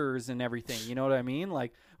characters and everything. You know what I mean?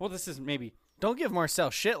 Like, well, this is maybe Don't give Marcel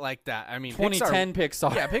shit like that. I mean, 2010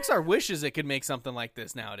 Pixar. Yeah, Pixar wishes it could make something like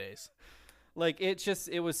this nowadays. Like,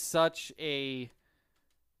 it was such a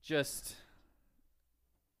just...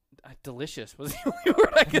 delicious was the only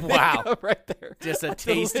word I could think of right there. Just a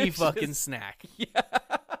tasty Delicious. fucking snack. Yeah.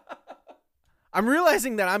 I'm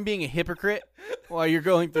realizing that I'm being a hypocrite while you're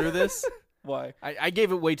going through this. Why? I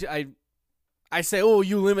gave it way too... I say, oh,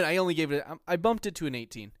 you limit. I only gave it... I bumped it to an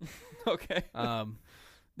 18. Okay.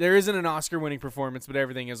 There isn't an Oscar-winning performance, but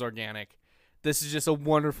everything is organic. This is just a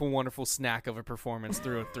wonderful, wonderful snack of a performance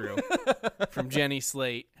through and through. From Jenny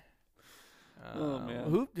Slate. Oh, man.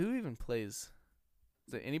 Who even plays...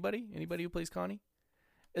 Is it anybody? Anybody who plays Connie?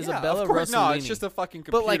 Isabella Of Rossellini. No, it's Rossellini. just a fucking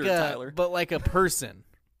computer, Tyler. But like a person.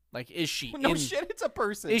 Like, is she No shit, it's a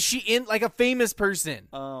person. Is she in, like, a famous person?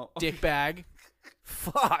 Oh. Dickbag.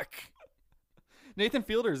 Fuck. Nathan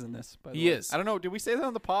Fielder's in this, by the He way. is. I don't know, did we say that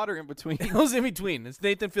on the pod or in between? It was in between. It's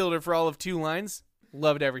Nathan Fielder for all of 2 lines.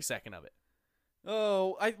 Loved every second of it.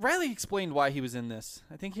 Oh, Riley explained why he was in this.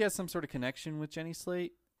 I think he has some sort of connection with Jenny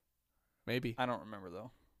Slate. Maybe. I don't remember,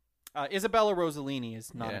 though. Isabella Rossellini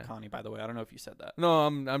is not Yeah. a Connie, by the way. I don't know if you said that. No,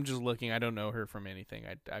 I'm just looking. I don't know her from anything.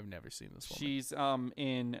 I've never seen this woman. She's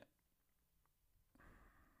in...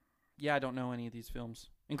 Yeah, I don't know any of these films.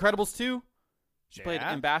 Incredibles 2. She played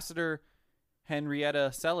Yeah. Ambassador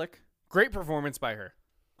Henrietta Selick. Great performance by her.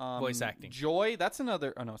 Voice acting. Joy, that's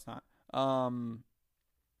another... Oh, no, it's not. I'm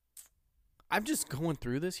just going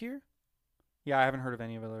through this here. Yeah, I haven't heard of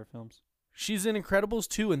any of her other films. She's in Incredibles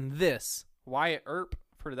 2 and this. Wyatt Earp.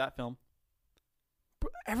 I've heard of that film.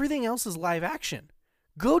 Everything else is live action.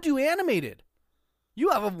 Go do animated. You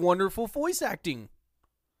have a wonderful voice acting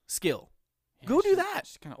skill. Yeah, Go do that.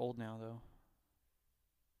 She's kind of old now, though.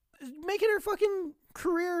 Make it her fucking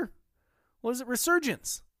career. What is it?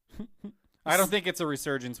 Resurgence. I don't think it's a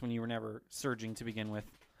resurgence when you were never surging to begin with.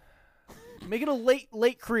 Make it a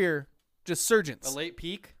late career. Just surgence. A late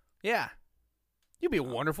peak? Yeah. You'd be a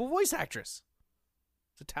wonderful voice actress.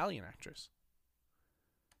 It's Italian actress.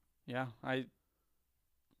 Yeah, I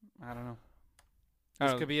don't know.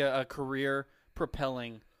 This could be a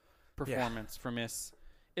career-propelling performance for Miss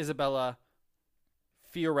Isabella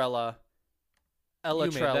Fiorella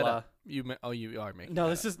Ellatrella. You are making. No,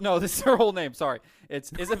 this is her whole name. Sorry,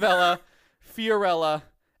 it's Isabella Fiorella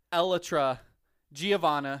Ellatra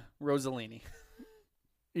Giovanna Rossellini.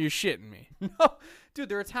 You're shitting me. No, dude,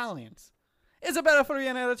 they're Italians. Isabella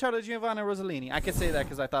Fiorella Ellatra Giovanna Rossellini. I could say that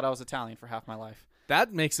because I thought I was Italian for half my life.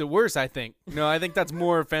 That makes it worse, I think. No, I think that's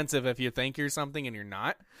more offensive if you think you're something and you're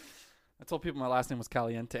not. I told people my last name was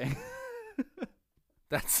Caliente.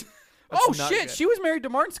 That's oh not shit, good. she was married to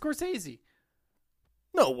Martin Scorsese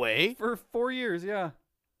No way. for 4 years. Yeah.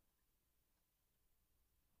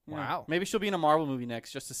 Yeah. Wow. Maybe she'll be in a Marvel movie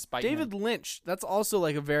next, just to spite David him. Lynch. That's also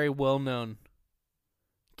like a very well-known.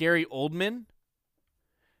 Gary Oldman.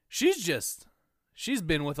 She's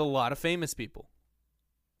been with a lot of famous people.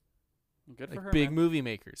 Good for Like her. big man. movie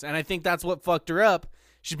makers. And I think that's what fucked her up.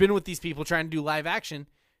 She's been with these people trying to do live action.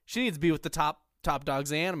 She needs to be with the top dogs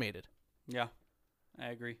they animated. Yeah, I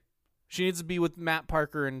agree. She needs to be with Matt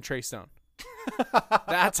Parker and Trey Stone.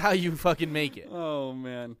 That's how you fucking make it. Oh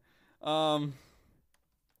man.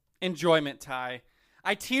 Enjoyment tie.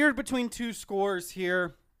 I teared between two scores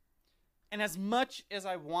here. And as much as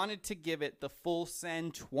I wanted to give it the full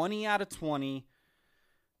send, 20 out of 20,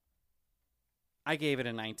 I gave it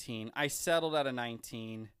a 19. I settled at a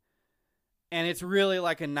 19. And it's really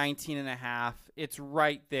like a 19 and a half. It's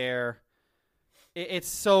right there. It's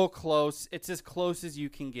so close. It's as close as you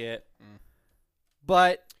can get.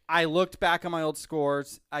 But I looked back on my old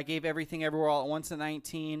scores. I gave Everything Everywhere All at Once a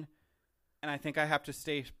 19. And I think I have to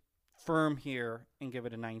stay firm here and give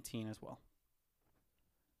it a 19 as well.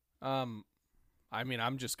 I mean,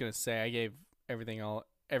 I'm just gonna say I gave Everything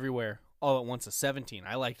Everywhere All at Once a 17.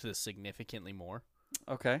 I liked this significantly more.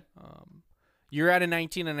 Okay. You're at a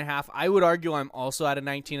 19 and a half. I would argue I'm also at a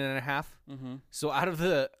 19 and a half. Mm-hmm. So out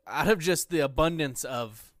of just the abundance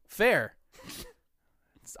of fair,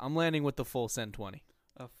 I'm landing with the full send 20.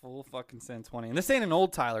 A full fucking send 20. And this ain't an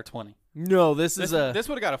old Tyler 20. No, this This would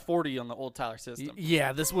have got a 40 on the old Tyler system.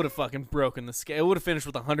 Yeah, this would have fucking broken the scale. It would have finished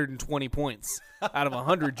with 120 points out of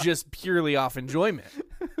 100 just purely off enjoyment.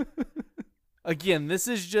 Again, this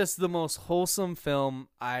is just the most wholesome film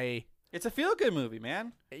It's a feel-good movie,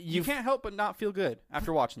 man. You can't help but not feel good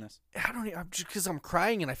after watching this. just because I'm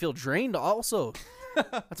crying and I feel drained also.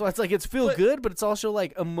 That's why it's like it's feel good, but it's also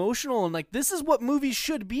like emotional and like this is what movies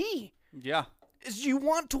should be. Yeah. Is you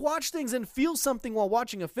want to watch things and feel something while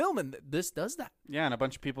watching a film, and this does that. Yeah, and a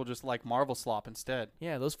bunch of people just like Marvel slop instead.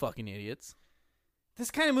 Yeah, those fucking idiots. This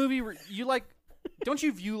kind of movie, you like, don't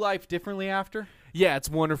you view life differently after? Yeah, it's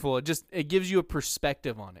wonderful. It gives you a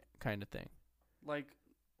perspective on it, kind of thing. Like,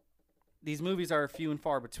 these movies are few and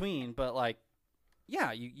far between, but like,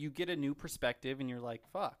 yeah, you get a new perspective and you're like,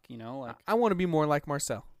 fuck, you know, like. I want to be more like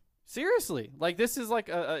Marcel. Seriously. Like, this is like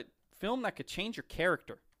a film that could change your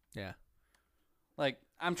character. Yeah. Like,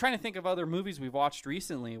 I'm trying to think of other movies we've watched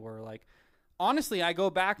recently where, like, honestly, I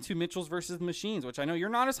go back to Mitchell's versus the Machines, which I know you're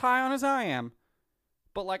not as high on as I am.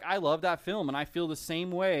 But, like, I love that film, and I feel the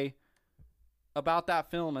same way about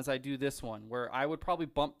that film as I do this one, where I would probably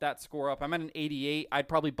bump that score up. I'm at an 88. I'd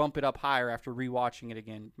probably bump it up higher after rewatching it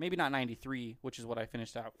again. Maybe not 93, which is what I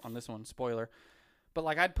finished out on this one, spoiler. But,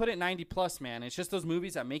 like, I'd put it 90 plus, man. It's just those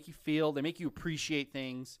movies that make you feel, they make you appreciate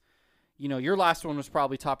things. You know, your last one was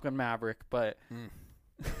probably Top Gun Maverick, but...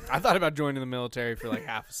 I thought about joining the military for like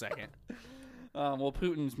half a second. Well,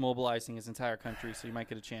 Putin's mobilizing his entire country, so you might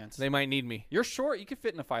get a chance. They might need me. You're short. You could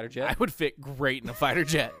fit in a fighter jet. I would fit great in a fighter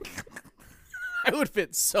jet. I would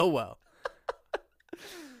fit so well.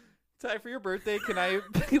 Ty, for your birthday, can I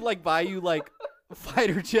like buy you like a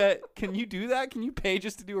fighter jet? Can you do that? Can you pay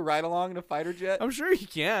just to do a ride along in a fighter jet? I'm sure you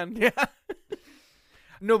can. Yeah.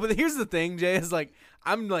 No, but here's the thing, Jay, is like,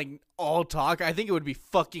 I'm like all talk. I think it would be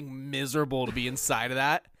fucking miserable to be inside of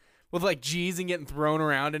that with like G's and getting thrown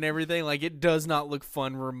around and everything. Like, it does not look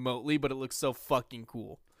fun remotely, but it looks so fucking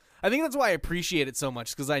cool. I think that's why I appreciate it so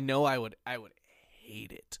much, because I know I would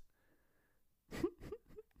hate it.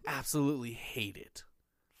 Absolutely hate it.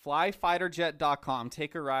 Flyfighterjet.com.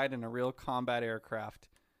 Take a ride in a real combat aircraft.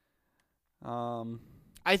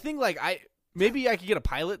 I think like maybe I could get a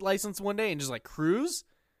pilot license one day and just like cruise.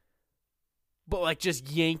 But like just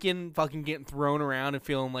yanking, fucking getting thrown around and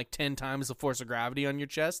feeling like 10 times the force of gravity on your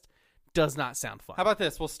chest does not sound fun. How about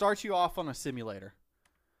this? We'll start you off on a simulator.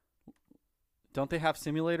 Don't they have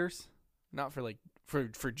simulators? Not for like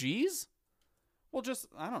for G's? Well, just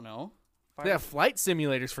I don't know. They have flight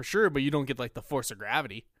simulators for sure, but you don't get like the force of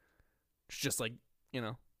gravity. It's just like, you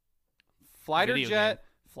know, fighter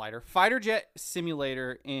jet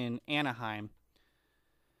simulator in Anaheim.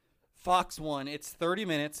 Fox One. It's 30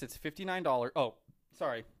 minutes. It's $59. Oh,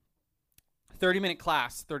 sorry. 30-minute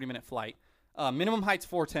class, 30-minute flight. Minimum height's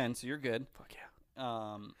 410, so you're good. Fuck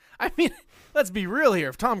yeah. I mean, let's be real here.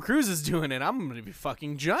 If Tom Cruise is doing it, I'm going to be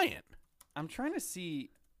fucking giant. I'm trying to see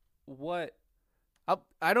what...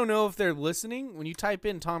 I don't know if they're listening. When you type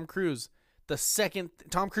in Tom Cruise, the second...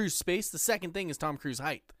 Tom Cruise space, the second thing is Tom Cruise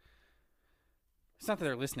height. It's not that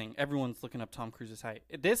they're listening. Everyone's looking up Tom Cruise's height.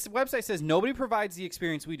 This website says nobody provides the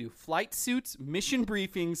experience we do. Flight suits, mission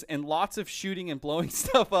briefings, and lots of shooting and blowing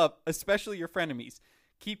stuff up, especially your frenemies.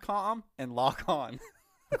 keep calm, and lock on.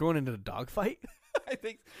 We're going into the dogfight? I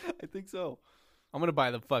think so. I'm going to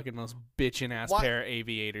buy the fucking most bitchin' ass Why- pair of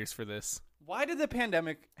aviators for this. Why did the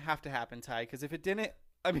pandemic have to happen, Ty? Because if it didn't,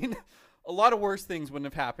 I mean, a lot of worse things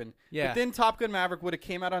wouldn't have happened. Yeah. But then Top Gun Maverick would have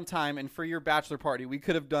came out on time, and for your bachelor party, we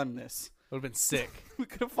could have done this. Would have been sick. We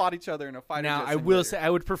could have fought each other in a fighter Now, jet I will simulator. say I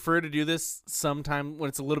would prefer to do this sometime when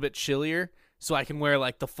it's a little bit chillier so I can wear,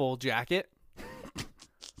 like, the full jacket.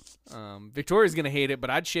 Victoria's going to hate it, but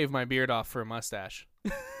I'd shave my beard off for a mustache.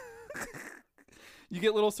 You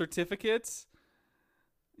get little certificates.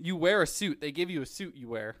 You wear a suit. They give you a suit you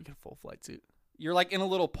wear. You get a full flight suit. You're like in a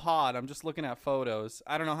little pod. I'm just looking at photos.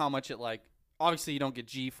 I don't know how much it like. Obviously, you don't get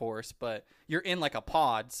G-force, but you're in like a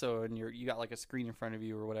pod. So and you got like a screen in front of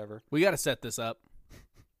you or whatever. We got to set this up.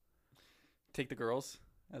 Take the girls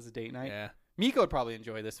as a date night. Yeah. Miko would probably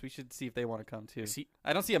enjoy this. We should see if they want to come too. Is he-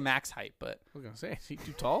 I don't see a max height, but I was going to say, is he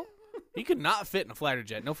too tall? He could not fit in a fighter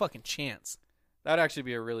jet. No fucking chance. that would actually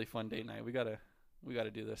be a really fun date night. We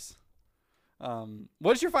gotta do this.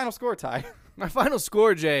 What is your final score, Ty? My final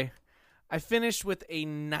score, Jay, I finished with a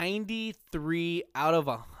 93 out of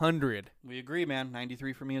 100. We agree, man.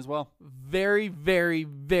 93 for me as well. Very, very,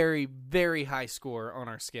 very, very high score on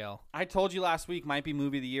our scale. I told you last week might be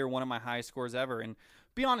movie of the year, one of my highest scores ever. And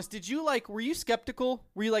be honest, were you skeptical?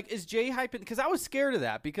 Were you like, is Jay hyping? Because I was scared of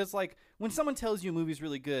that. Because like when someone tells you a movie's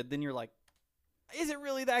really good, then you're like, is it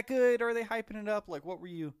really that good? Or are they hyping it up? Like,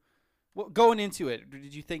 going into it,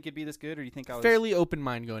 did you think it'd be this good, or do you think I was Fairly open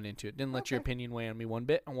mind going into it. Didn't let your Okay. opinion weigh on me one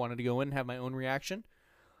bit. I wanted to go in and have my own reaction.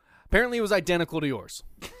 Apparently, it was identical to yours.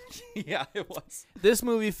 Yeah, it was. This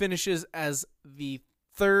movie finishes as the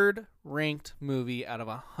third ranked movie out of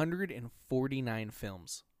 149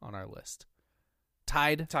 films on our list.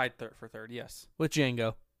 Tied Tied for third, yes. with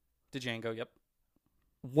Django. Django, yep.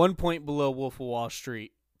 1 point below Wolf of Wall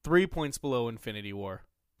Street. 3 points below Infinity War.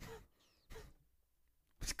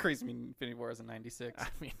 It's crazy. I mean, Infinity War is a 96. I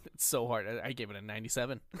mean, it's so hard. I gave it a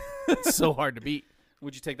 97. It's so hard to beat.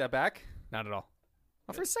 Would you take that back? Not at all.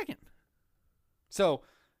 Not for a second. So,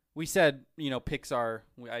 we said, Pixar.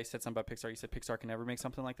 I said something about Pixar. You said Pixar can never make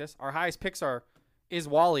something like this. Our highest Pixar is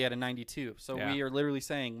WALL-E at a 92. So Yeah. we are literally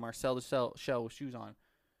saying Marcel the Shell with shoes on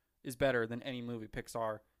is better than any movie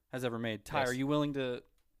Pixar has ever made. Ty, Yes. are you willing to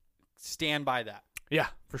stand by that? Yeah,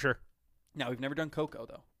 for sure. Now, we've never done Coco,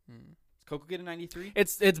 though. Does Coco get a 93?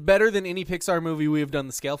 It's better than any Pixar movie we have done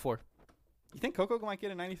the scale for. You think Coco might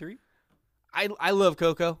get a 93? I love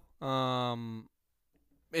Coco.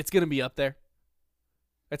 It's gonna be up there.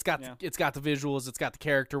 It's got Yeah. it's got the visuals, it's got the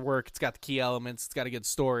character work, it's got the key elements, it's got a good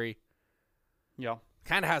story. Yeah.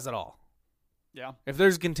 Kind of has it all. Yeah. If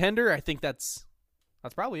there's a contender, I think that's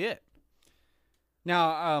probably it.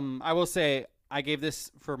 Now, I will say I gave this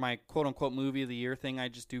for my quote-unquote movie of the year thing I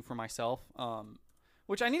just do for myself,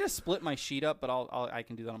 which I need to split my sheet up, but I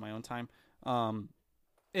can do that on my own time.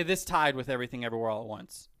 This tied with Everything Everywhere All at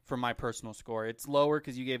Once for my personal score. It's lower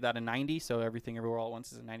because you gave that a 90, so Everything Everywhere All at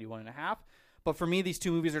Once is a 91.5. But for me, these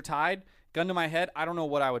two movies are tied. Gun to my head, I don't know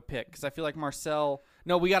what I would pick because I feel like Marcel.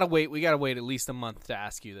 No, we gotta wait. We gotta wait at least a month to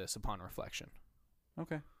ask you this upon reflection.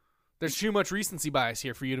 Okay. There's too much recency bias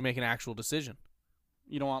here for you to make an actual decision.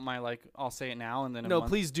 You don't want my I'll say it now and then. No,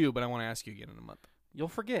 please do, but I want to ask you again in a month. You'll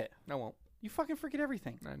forget. I won't. You fucking forget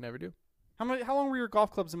everything. I never do. How long were your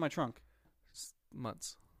golf clubs in my trunk?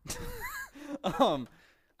 Months.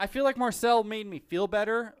 I feel like Marcel made me feel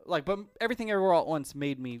better, but Everything Everywhere All at Once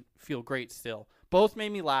made me feel great still. Both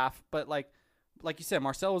made me laugh, but like you said,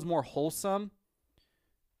 Marcel was more wholesome,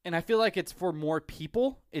 and I feel like it's for more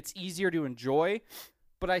people. It's easier to enjoy,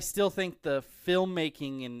 but I still think the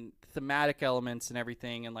filmmaking and thematic elements and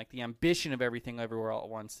everything and like the ambition of Everything Everywhere All at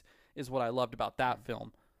Once is what I loved about that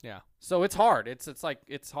film. Yeah. So it's hard.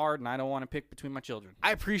 It's hard, and I don't want to pick between my children.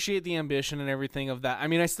 I appreciate the ambition and everything of that. I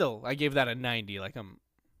mean, I gave that a 90. Like I'm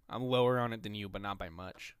lower on it than you, but not by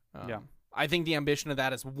much. Yeah. I think the ambition of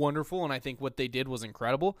that is wonderful, and I think what they did was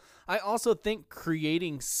incredible. I also think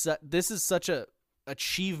creating this is such a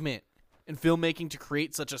achievement in filmmaking to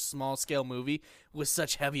create such a small scale movie with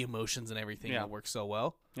such heavy emotions and everything that works so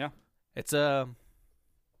well. Yeah. It's a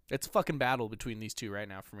fucking battle between these two right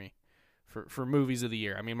now for me. For movies of the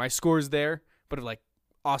year. I mean, my score's there, but like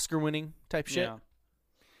Oscar-winning type shit. Yeah.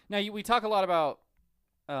 Now, we talk a lot about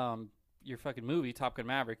your fucking movie, Top Gun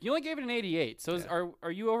Maverick. You only gave it an 88. So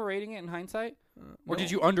are you overrating it in hindsight? Or did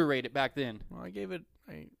you underrate it back then? Well, you gave it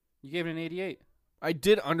an 88. I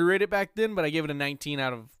did underrate it back then, but I gave it a 19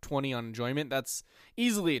 out of 20 on enjoyment. That's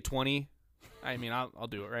easily a 20. I mean, I'll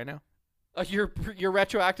do it right now. You're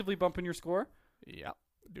retroactively bumping your score? Yeah.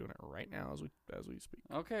 Doing it right now as we speak.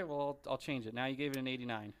 Okay, well, I'll change it. Now you gave it an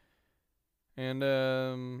 89. And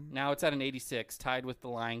Now it's at an 86, tied with The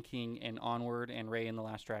Lion King and Onward and Ray and the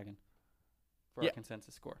Last Dragon for our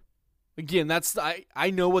consensus score. again, that's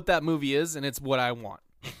I know what that movie is, and it's what I want.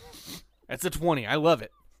 It's a 20. I love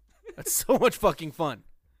it. It's so much fucking fun.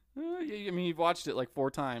 I mean, you've watched it like 4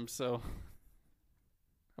 times, so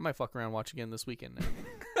I might fuck around and watch again this weekend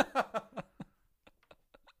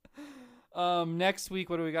now. Next week,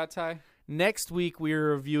 what do we got, Ty? Next week,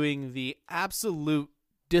 we're reviewing the absolute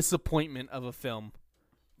disappointment of a film.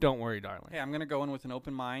 Don't worry, darling. Hey, I'm going to go in with an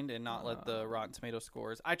open mind and not let the Rotten Tomato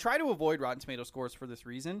scores. I try to avoid Rotten Tomato scores for this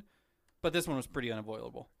reason, but this one was pretty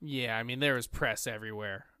unavoidable. Yeah, I mean, there was press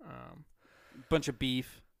everywhere. Bunch of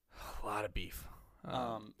beef. A lot of beef.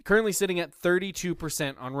 Currently sitting at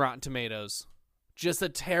 32% on Rotten Tomatoes. Just a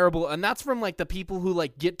terrible... And that's from, like, the people who,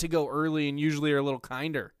 like, get to go early and usually are a little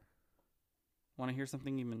kinder. Want to hear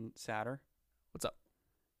something even sadder? What's up?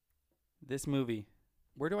 This movie.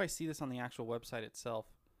 Where do I see this on the actual website itself?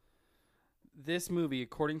 This movie,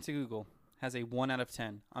 according to Google, has a 1 out of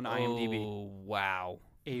 10 on IMDb. Oh, wow.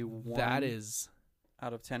 A 1 That is...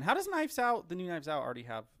 out of 10. How does Knives Out, the new Knives Out, already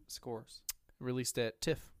have scores? Released at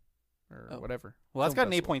TIFF or whatever. Well, that's got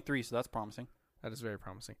an Film festival. 8.3, so that's promising. That is very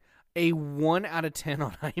promising. A 1 out of 10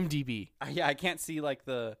 on IMDb. Yeah, I can't see like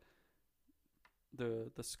the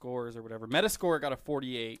scores or whatever. Metascore got a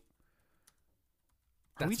 48.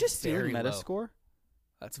 Are we That's just stealing very low. Metascore?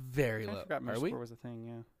 That's very I low. forgot Are we? Metascore was a thing,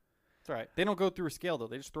 yeah. It's all right. They don't go through a scale, though.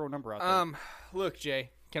 They just throw a number out there. Look,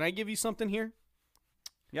 Jay, can I give you something here?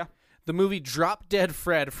 Yeah. The movie Drop Dead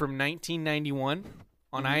Fred from 1991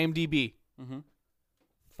 on IMDb. Mm-hmm.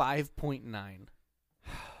 5.9.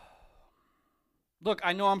 Look,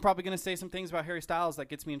 I know I'm probably going to say some things about Harry Styles that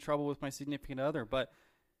gets me in trouble with my significant other, but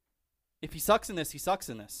if he sucks in this, he sucks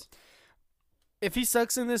in this. If he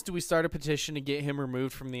sucks in this, do we start a petition to get him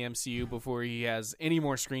removed from the MCU before he has any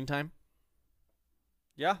more screen time?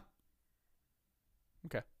 Yeah.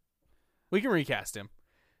 Okay. We can recast him.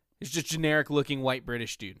 He's just generic-looking white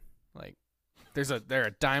British dude. Like, they're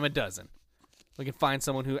a dime a dozen. We can find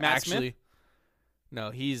someone who Matt actually... Smith? No,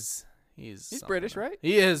 he's British, something. right?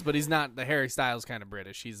 He is, but he's not the Harry Styles kind of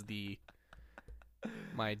British. He's the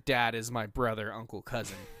my dad is my brother, uncle,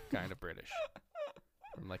 cousin kind of British.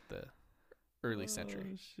 From like the early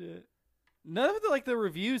century. Oh, shit. None of the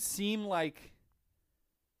reviews seem like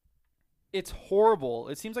it's horrible.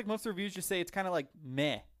 It seems like most of the reviews just say it's kind of like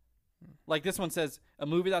meh. Like this one says, a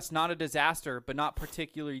movie that's not a disaster, but not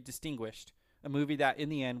particularly distinguished. A movie that, in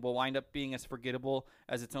the end, will wind up being as forgettable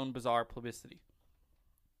as its own bizarre publicity.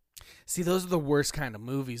 See, those are the worst kind of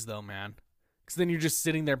movies, though, man. Because then you're just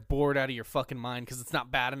sitting there bored out of your fucking mind because it's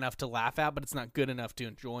not bad enough to laugh at, but it's not good enough to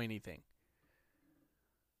enjoy anything.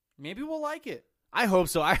 Maybe we'll like it. I hope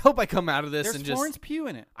so. I hope I come out of this There's and just... Florence Pugh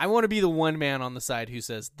in it. I want to be the one man on the side who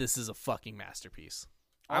says, this is a fucking masterpiece.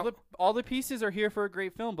 All the pieces are here for a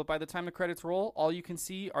great film, but by the time the credits roll, all you can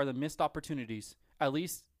see are the missed opportunities. At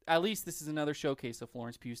least this is another showcase of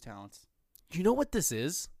Florence Pugh's talents. You know what this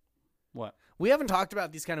is? What? We haven't talked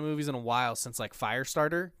about these kind of movies in a while since like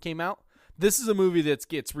Firestarter came out. This is a movie that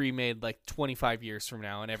gets remade like 25 years from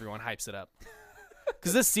now and everyone hypes it up.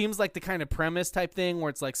 Because this seems like the kind of premise type thing where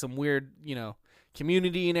it's like some weird,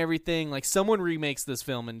 community and everything. Like someone remakes this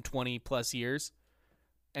film in 20 plus years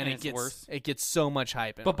and it's worse. It gets so much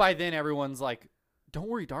hype. But by then everyone's like, don't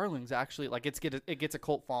worry, darlings, actually. Like it gets a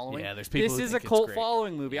cult following. Yeah, there's people This who is think a it's cult great.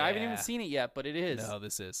 following movie. I haven't Yeah. even seen it yet, but it is. No,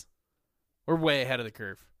 this is. We're way ahead of the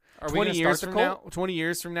curve. Are we 20 gonna years start from the now, cult? 20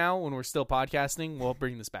 years from now, when we're still podcasting, we'll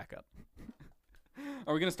bring this back up.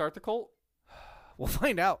 Are we going to start the cult? We'll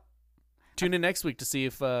find out. Tune in next week to see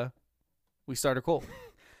if we start a cult.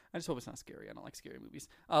 I just hope it's not scary. I don't like scary movies.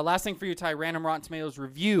 Last thing for you, Ty, random Rotten Tomatoes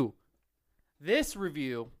review. This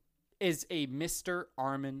review is a Mr.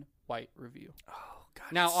 Armin White review. Oh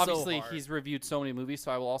God! Now, it's so obviously, hard. he's reviewed so many movies,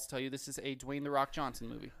 so I will also tell you this is a Dwayne The Rock Johnson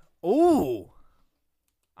movie. Ooh.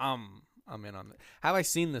 I'm in on that. Have I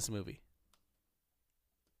seen this movie?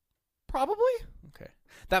 Probably. Okay.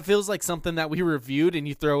 That feels like something that we reviewed, and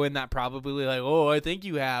you throw in that probably like, oh, I think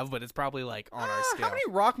you have, but it's probably like on our scale. How many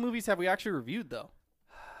Rock movies have we actually reviewed, though?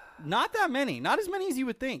 Not that many. Not as many as you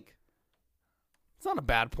would think. It's not a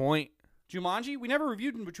bad point. Jumanji? We never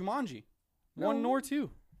reviewed Jumanji. No. 1 nor 2.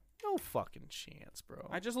 No fucking chance, bro.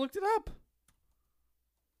 I just looked it up.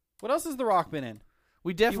 What else has The Rock been in?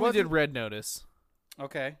 We definitely wasn't- did Red Notice.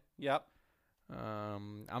 Okay. Yep.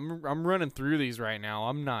 I'm running through these right now.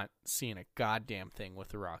 I'm not seeing a goddamn thing with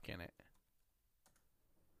The Rock in it.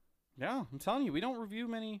 Yeah, I'm telling you, we don't review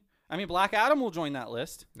many. I mean, Black Adam will join that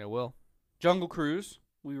list. It will. Jungle Cruise,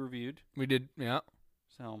 we reviewed. We did, yeah.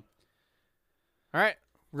 So, All right.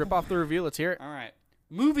 Rip off the review. Let's hear it. all right.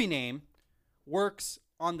 Movie name, works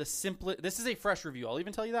on the simplest. This is a fresh review. I'll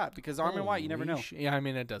even tell you that because Armin White, you never know. Yeah, I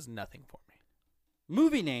mean, it does nothing for me.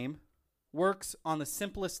 Movie name works on the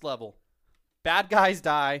simplest level. Bad guys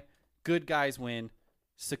die, good guys win.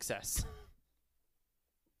 Success.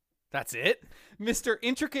 That's it? Mr.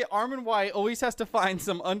 Intricate Armin White always has to find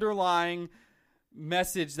some underlying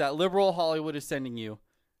message that liberal Hollywood is sending you.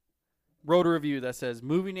 Wrote a review that says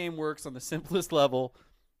movie name works on the simplest level.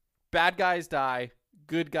 Bad guys die,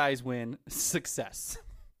 good guys win. Success.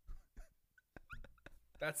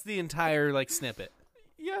 That's the entire snippet.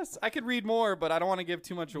 Yes, I could read more, but I don't want to give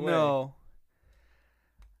too much away. No.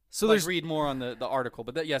 So Let's read more on the article,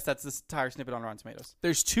 but yes, that's this entire snippet on Rotten Tomatoes.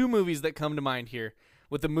 There's two movies that come to mind here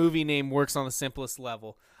with the movie name works on the simplest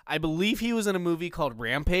level. I believe he was in a movie called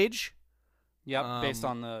Rampage. Yep, based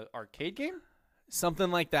on the arcade game?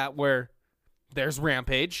 Something like that where there's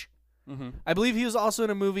Rampage. Mm-hmm. I believe he was also in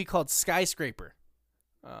a movie called Skyscraper,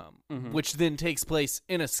 which then takes place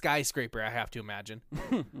in a skyscraper, I have to imagine.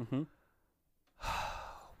 Mm-hmm.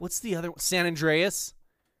 What's the other one? San Andreas?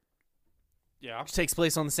 Yeah. Which takes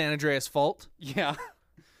place on the San Andreas Fault. Yeah.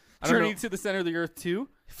 I don't Journey know. to the Center of the Earth 2?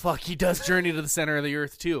 Fuck, he does Journey to the Center of the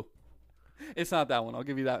Earth too. It's not that one. I'll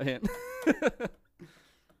give you that hint.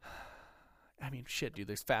 I mean, shit, dude.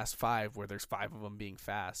 There's Fast 5 where there's 5 of them being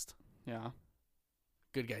fast. Yeah.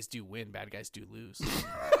 Good guys do win, bad guys do lose.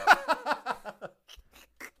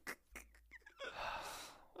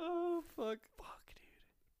 Oh, fuck. Fuck,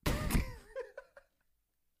 dude.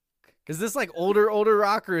 Is this older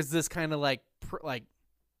rock, or is this kind of like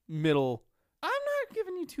middle? I'm not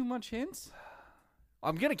giving you too much hints.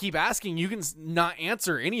 I'm gonna keep asking. You can not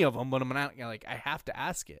answer any of them, but I'm not I have to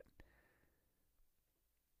ask it.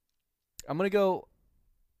 I'm gonna go.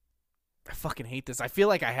 I fucking hate this. I feel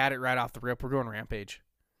like I had it right off the rip. We're going Rampage.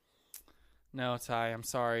 No, Ty, I'm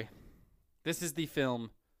sorry. This is the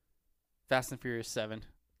film Fast and Furious 7,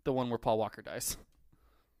 the one where Paul Walker dies.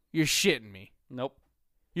 You're shitting me. Nope.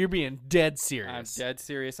 You're being dead I'm serious. dead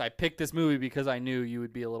serious. I picked this movie because I knew you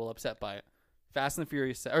would be a little upset by it. Fast and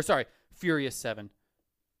Furious, Furious 7.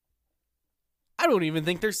 I don't even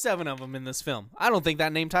think there's 7 of them in this film. I don't think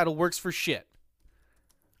that name title works for shit.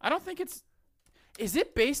 I don't think it's... Is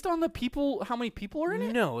it based on the people, how many people are in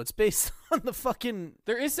it? No, it's based on the fucking...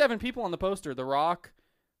 There is 7 people on the poster. The Rock,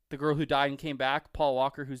 the girl who died and came back, Paul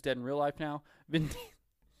Walker, who's dead in real life now, Vin Diesel.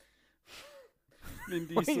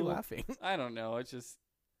 Why are you laughing? I don't know. It's just...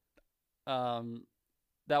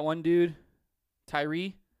 that one dude,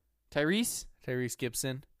 Tyrese,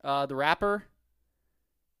 Gibson, the rapper,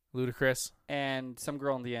 Ludacris, and some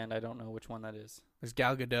girl in the end. I don't know which one that is. there's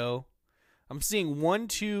Gal Gadot. I'm seeing 1,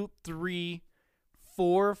 2, 3,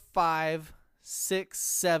 4, 5, 6,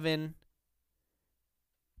 7.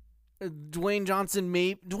 Dwayne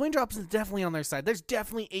Johnson's definitely on their side. There's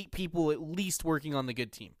definitely 8 people at least working on the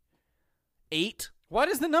good team. 8? Why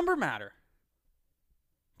does the number matter?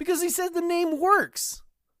 Because he said the name works.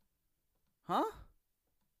 Huh?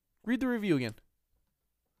 Read the review again.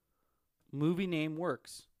 Movie name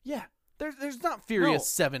works. Yeah. There's not Furious No.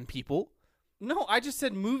 7 people. No, I just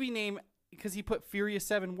said movie name because he put Furious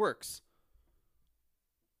 7 works.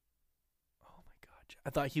 Oh my god. I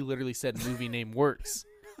thought he literally said movie name works.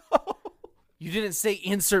 You didn't say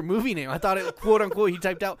insert movie name. I thought it, quote unquote, he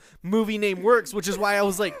typed out movie name works, which is why I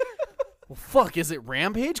was like, well, fuck, is it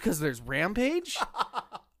Rampage? Because there's Rampage?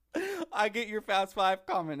 I get your Fast 5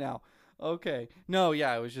 comment now. Okay. No,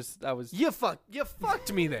 yeah, it was just, that was... You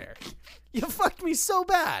fucked me there. You fucked me so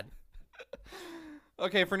bad.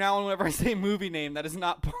 Okay, for now on, whenever I say movie name, that is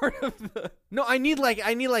not part of the... No, I need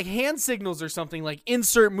hand signals or something, like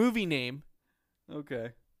insert movie name.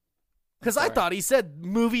 Okay. Because I thought he said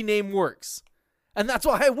movie name works. And that's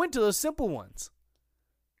why I went to those simple ones.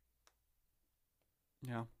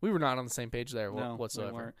 Yeah. We were not on the same page there No, we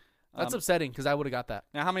whatsoever. weren't. That's upsetting because I would have got that.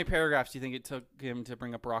 Now, how many paragraphs do you think it took him to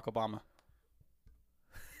bring up Barack Obama?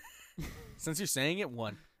 Since you're saying it,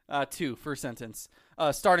 1. 2, first sentence.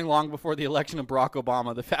 Starting long before the election of Barack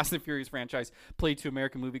Obama, the Fast and Furious franchise played to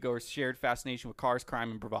American moviegoers' shared fascination with cars,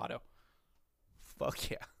 crime, and bravado. Fuck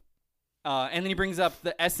yeah. And then he brings up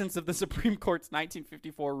the essence of the Supreme Court's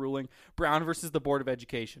 1954 ruling, Brown versus the Board of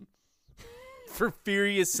Education. For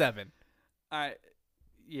Furious 7.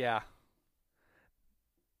 Yeah.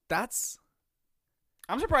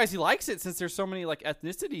 I'm surprised he likes it since there's so many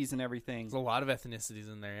ethnicities and everything. There's a lot of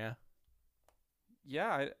ethnicities in there, yeah.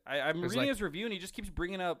 Yeah, I'm There's reading his review and he just keeps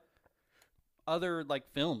bringing up other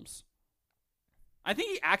films. I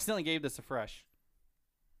think he accidentally gave this a fresh.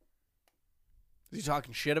 Is he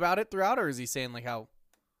talking shit about it throughout, or is he saying how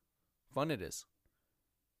fun it is?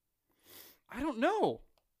 I don't know.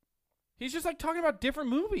 He's just talking about different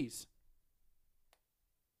movies.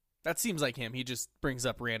 That seems like him. He just brings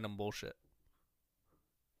up random bullshit.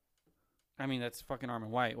 I mean, that's fucking Armond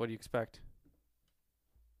White. What do you expect?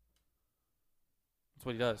 That's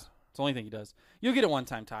what he does. It's the only thing he does. You'll get it one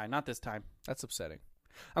time, Ty. Not this time. That's upsetting.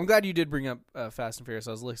 I'm glad you did bring up Fast and Furious.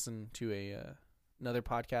 I was listening to another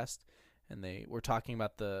podcast, and they were talking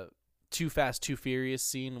about the Too Fast, Too Furious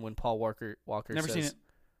scene when Paul Walker Never says, seen it.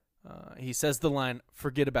 He says the line,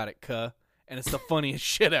 "Forget about it, cuh," and it's the funniest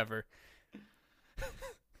shit ever.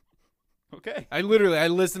 Okay. I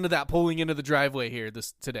listened to that pulling into the driveway here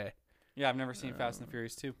today. Yeah, I've never seen Fast and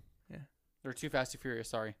Furious 2. Yeah. Or Too Fast, Too Furious,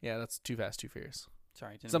 sorry. Yeah, that's Too Fast, Too Furious.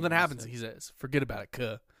 Sorry. Something happens. He says, "Forget about it,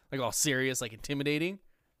 cuh." Like all serious, like intimidating.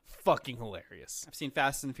 Fucking hilarious. I've seen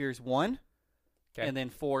Fast and Furious 1, Okay. and then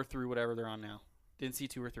 4 through whatever they're on now. Didn't see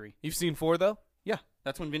 2 or 3. You've seen 4, though? Yeah,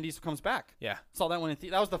 that's when Vin Diesel comes back. Yeah. Saw that one.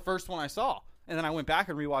 That was the first one I saw, and then I went back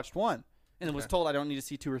and rewatched 1, and then was told I don't need to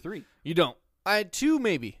see 2 or 3. You don't. I had 2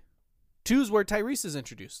 maybe. 2's where Tyrese is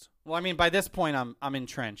introduced. Well, I mean, by this point, I'm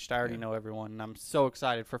entrenched. I already know everyone, and I'm so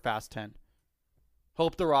excited for Fast 10.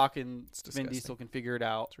 Hope The Rock and Vin Diesel can figure it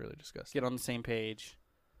out. It's really disgusting. Get on the same page.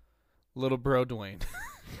 Little bro Dwayne.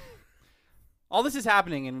 All this is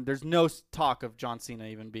happening, and there's no talk of John Cena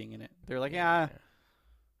even being in it. They're like, yeah.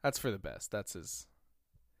 That's for the best. That's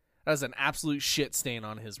an absolute shit stain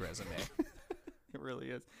on his resume. It really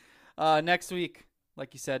is. Next week,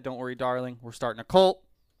 like you said, don't worry, darling. We're starting a cult.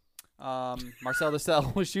 Marcel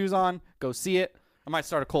Decel with shoes on. Go see it. I might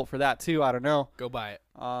start a cult for that, too. I don't know. Go buy it.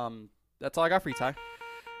 That's all I got for you, Ty.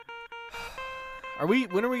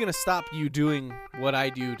 When are we going to stop you doing what I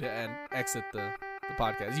do to exit the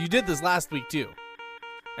podcast? You did this last week, too.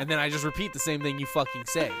 And then I just repeat the same thing you fucking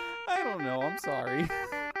say. I don't know. I'm sorry.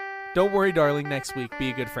 Don't worry, darling. Next week, be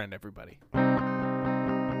a good friend, everybody.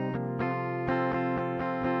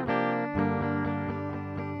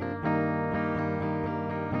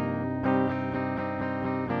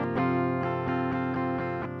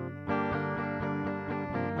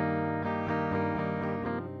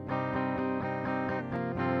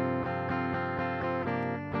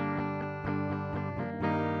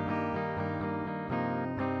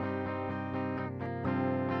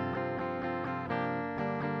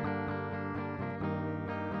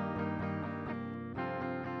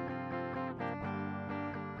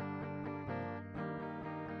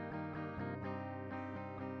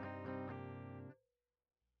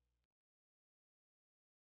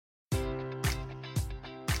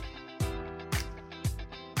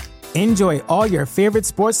 Enjoy all your favorite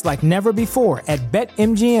sports like never before at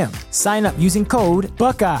BetMGM. Sign up using code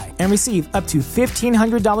Buckeye and receive up to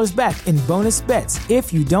 $1,500 back in bonus bets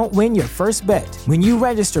if you don't win your first bet. When you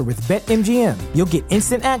register with BetMGM, you'll get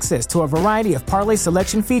instant access to a variety of parlay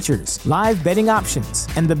selection features, live betting options,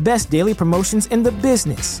 and the best daily promotions in the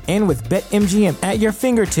business. And with BetMGM at your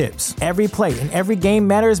fingertips, every play and every game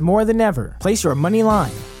matters more than ever. Place your money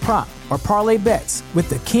line, prop, or parlay bets with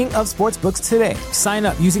the king of sportsbooks today. Sign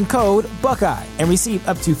up using code Buckeye and receive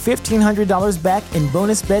up to $1,500 back in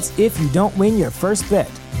bonus bets if you don't win your first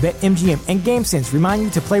bet. BetMGM and GameSense remind you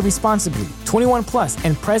to play responsibly. 21 plus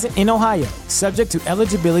and present in Ohio, subject to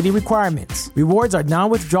eligibility requirements. Rewards are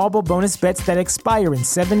non-withdrawable bonus bets that expire in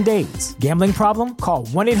 7 days. Gambling problem? Call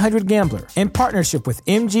 1-800-GAMBLER in partnership with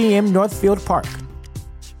MGM Northfield Park.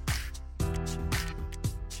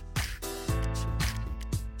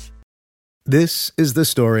 This is the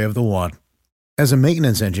story of the one. As a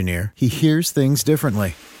maintenance engineer, he hears things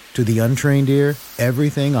differently. To the untrained ear,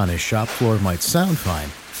 everything on his shop floor might sound fine,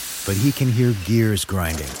 but he can hear gears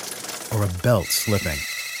grinding or a belt slipping.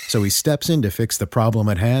 So he steps in to fix the problem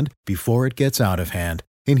at hand before it gets out of hand.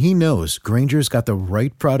 And he knows Grainger's got the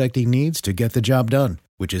right product he needs to get the job done,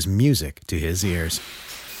 which is music to his ears.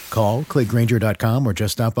 Call, click Grainger.com, or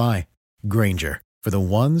just stop by. Grainger, for the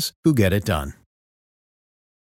ones who get it done.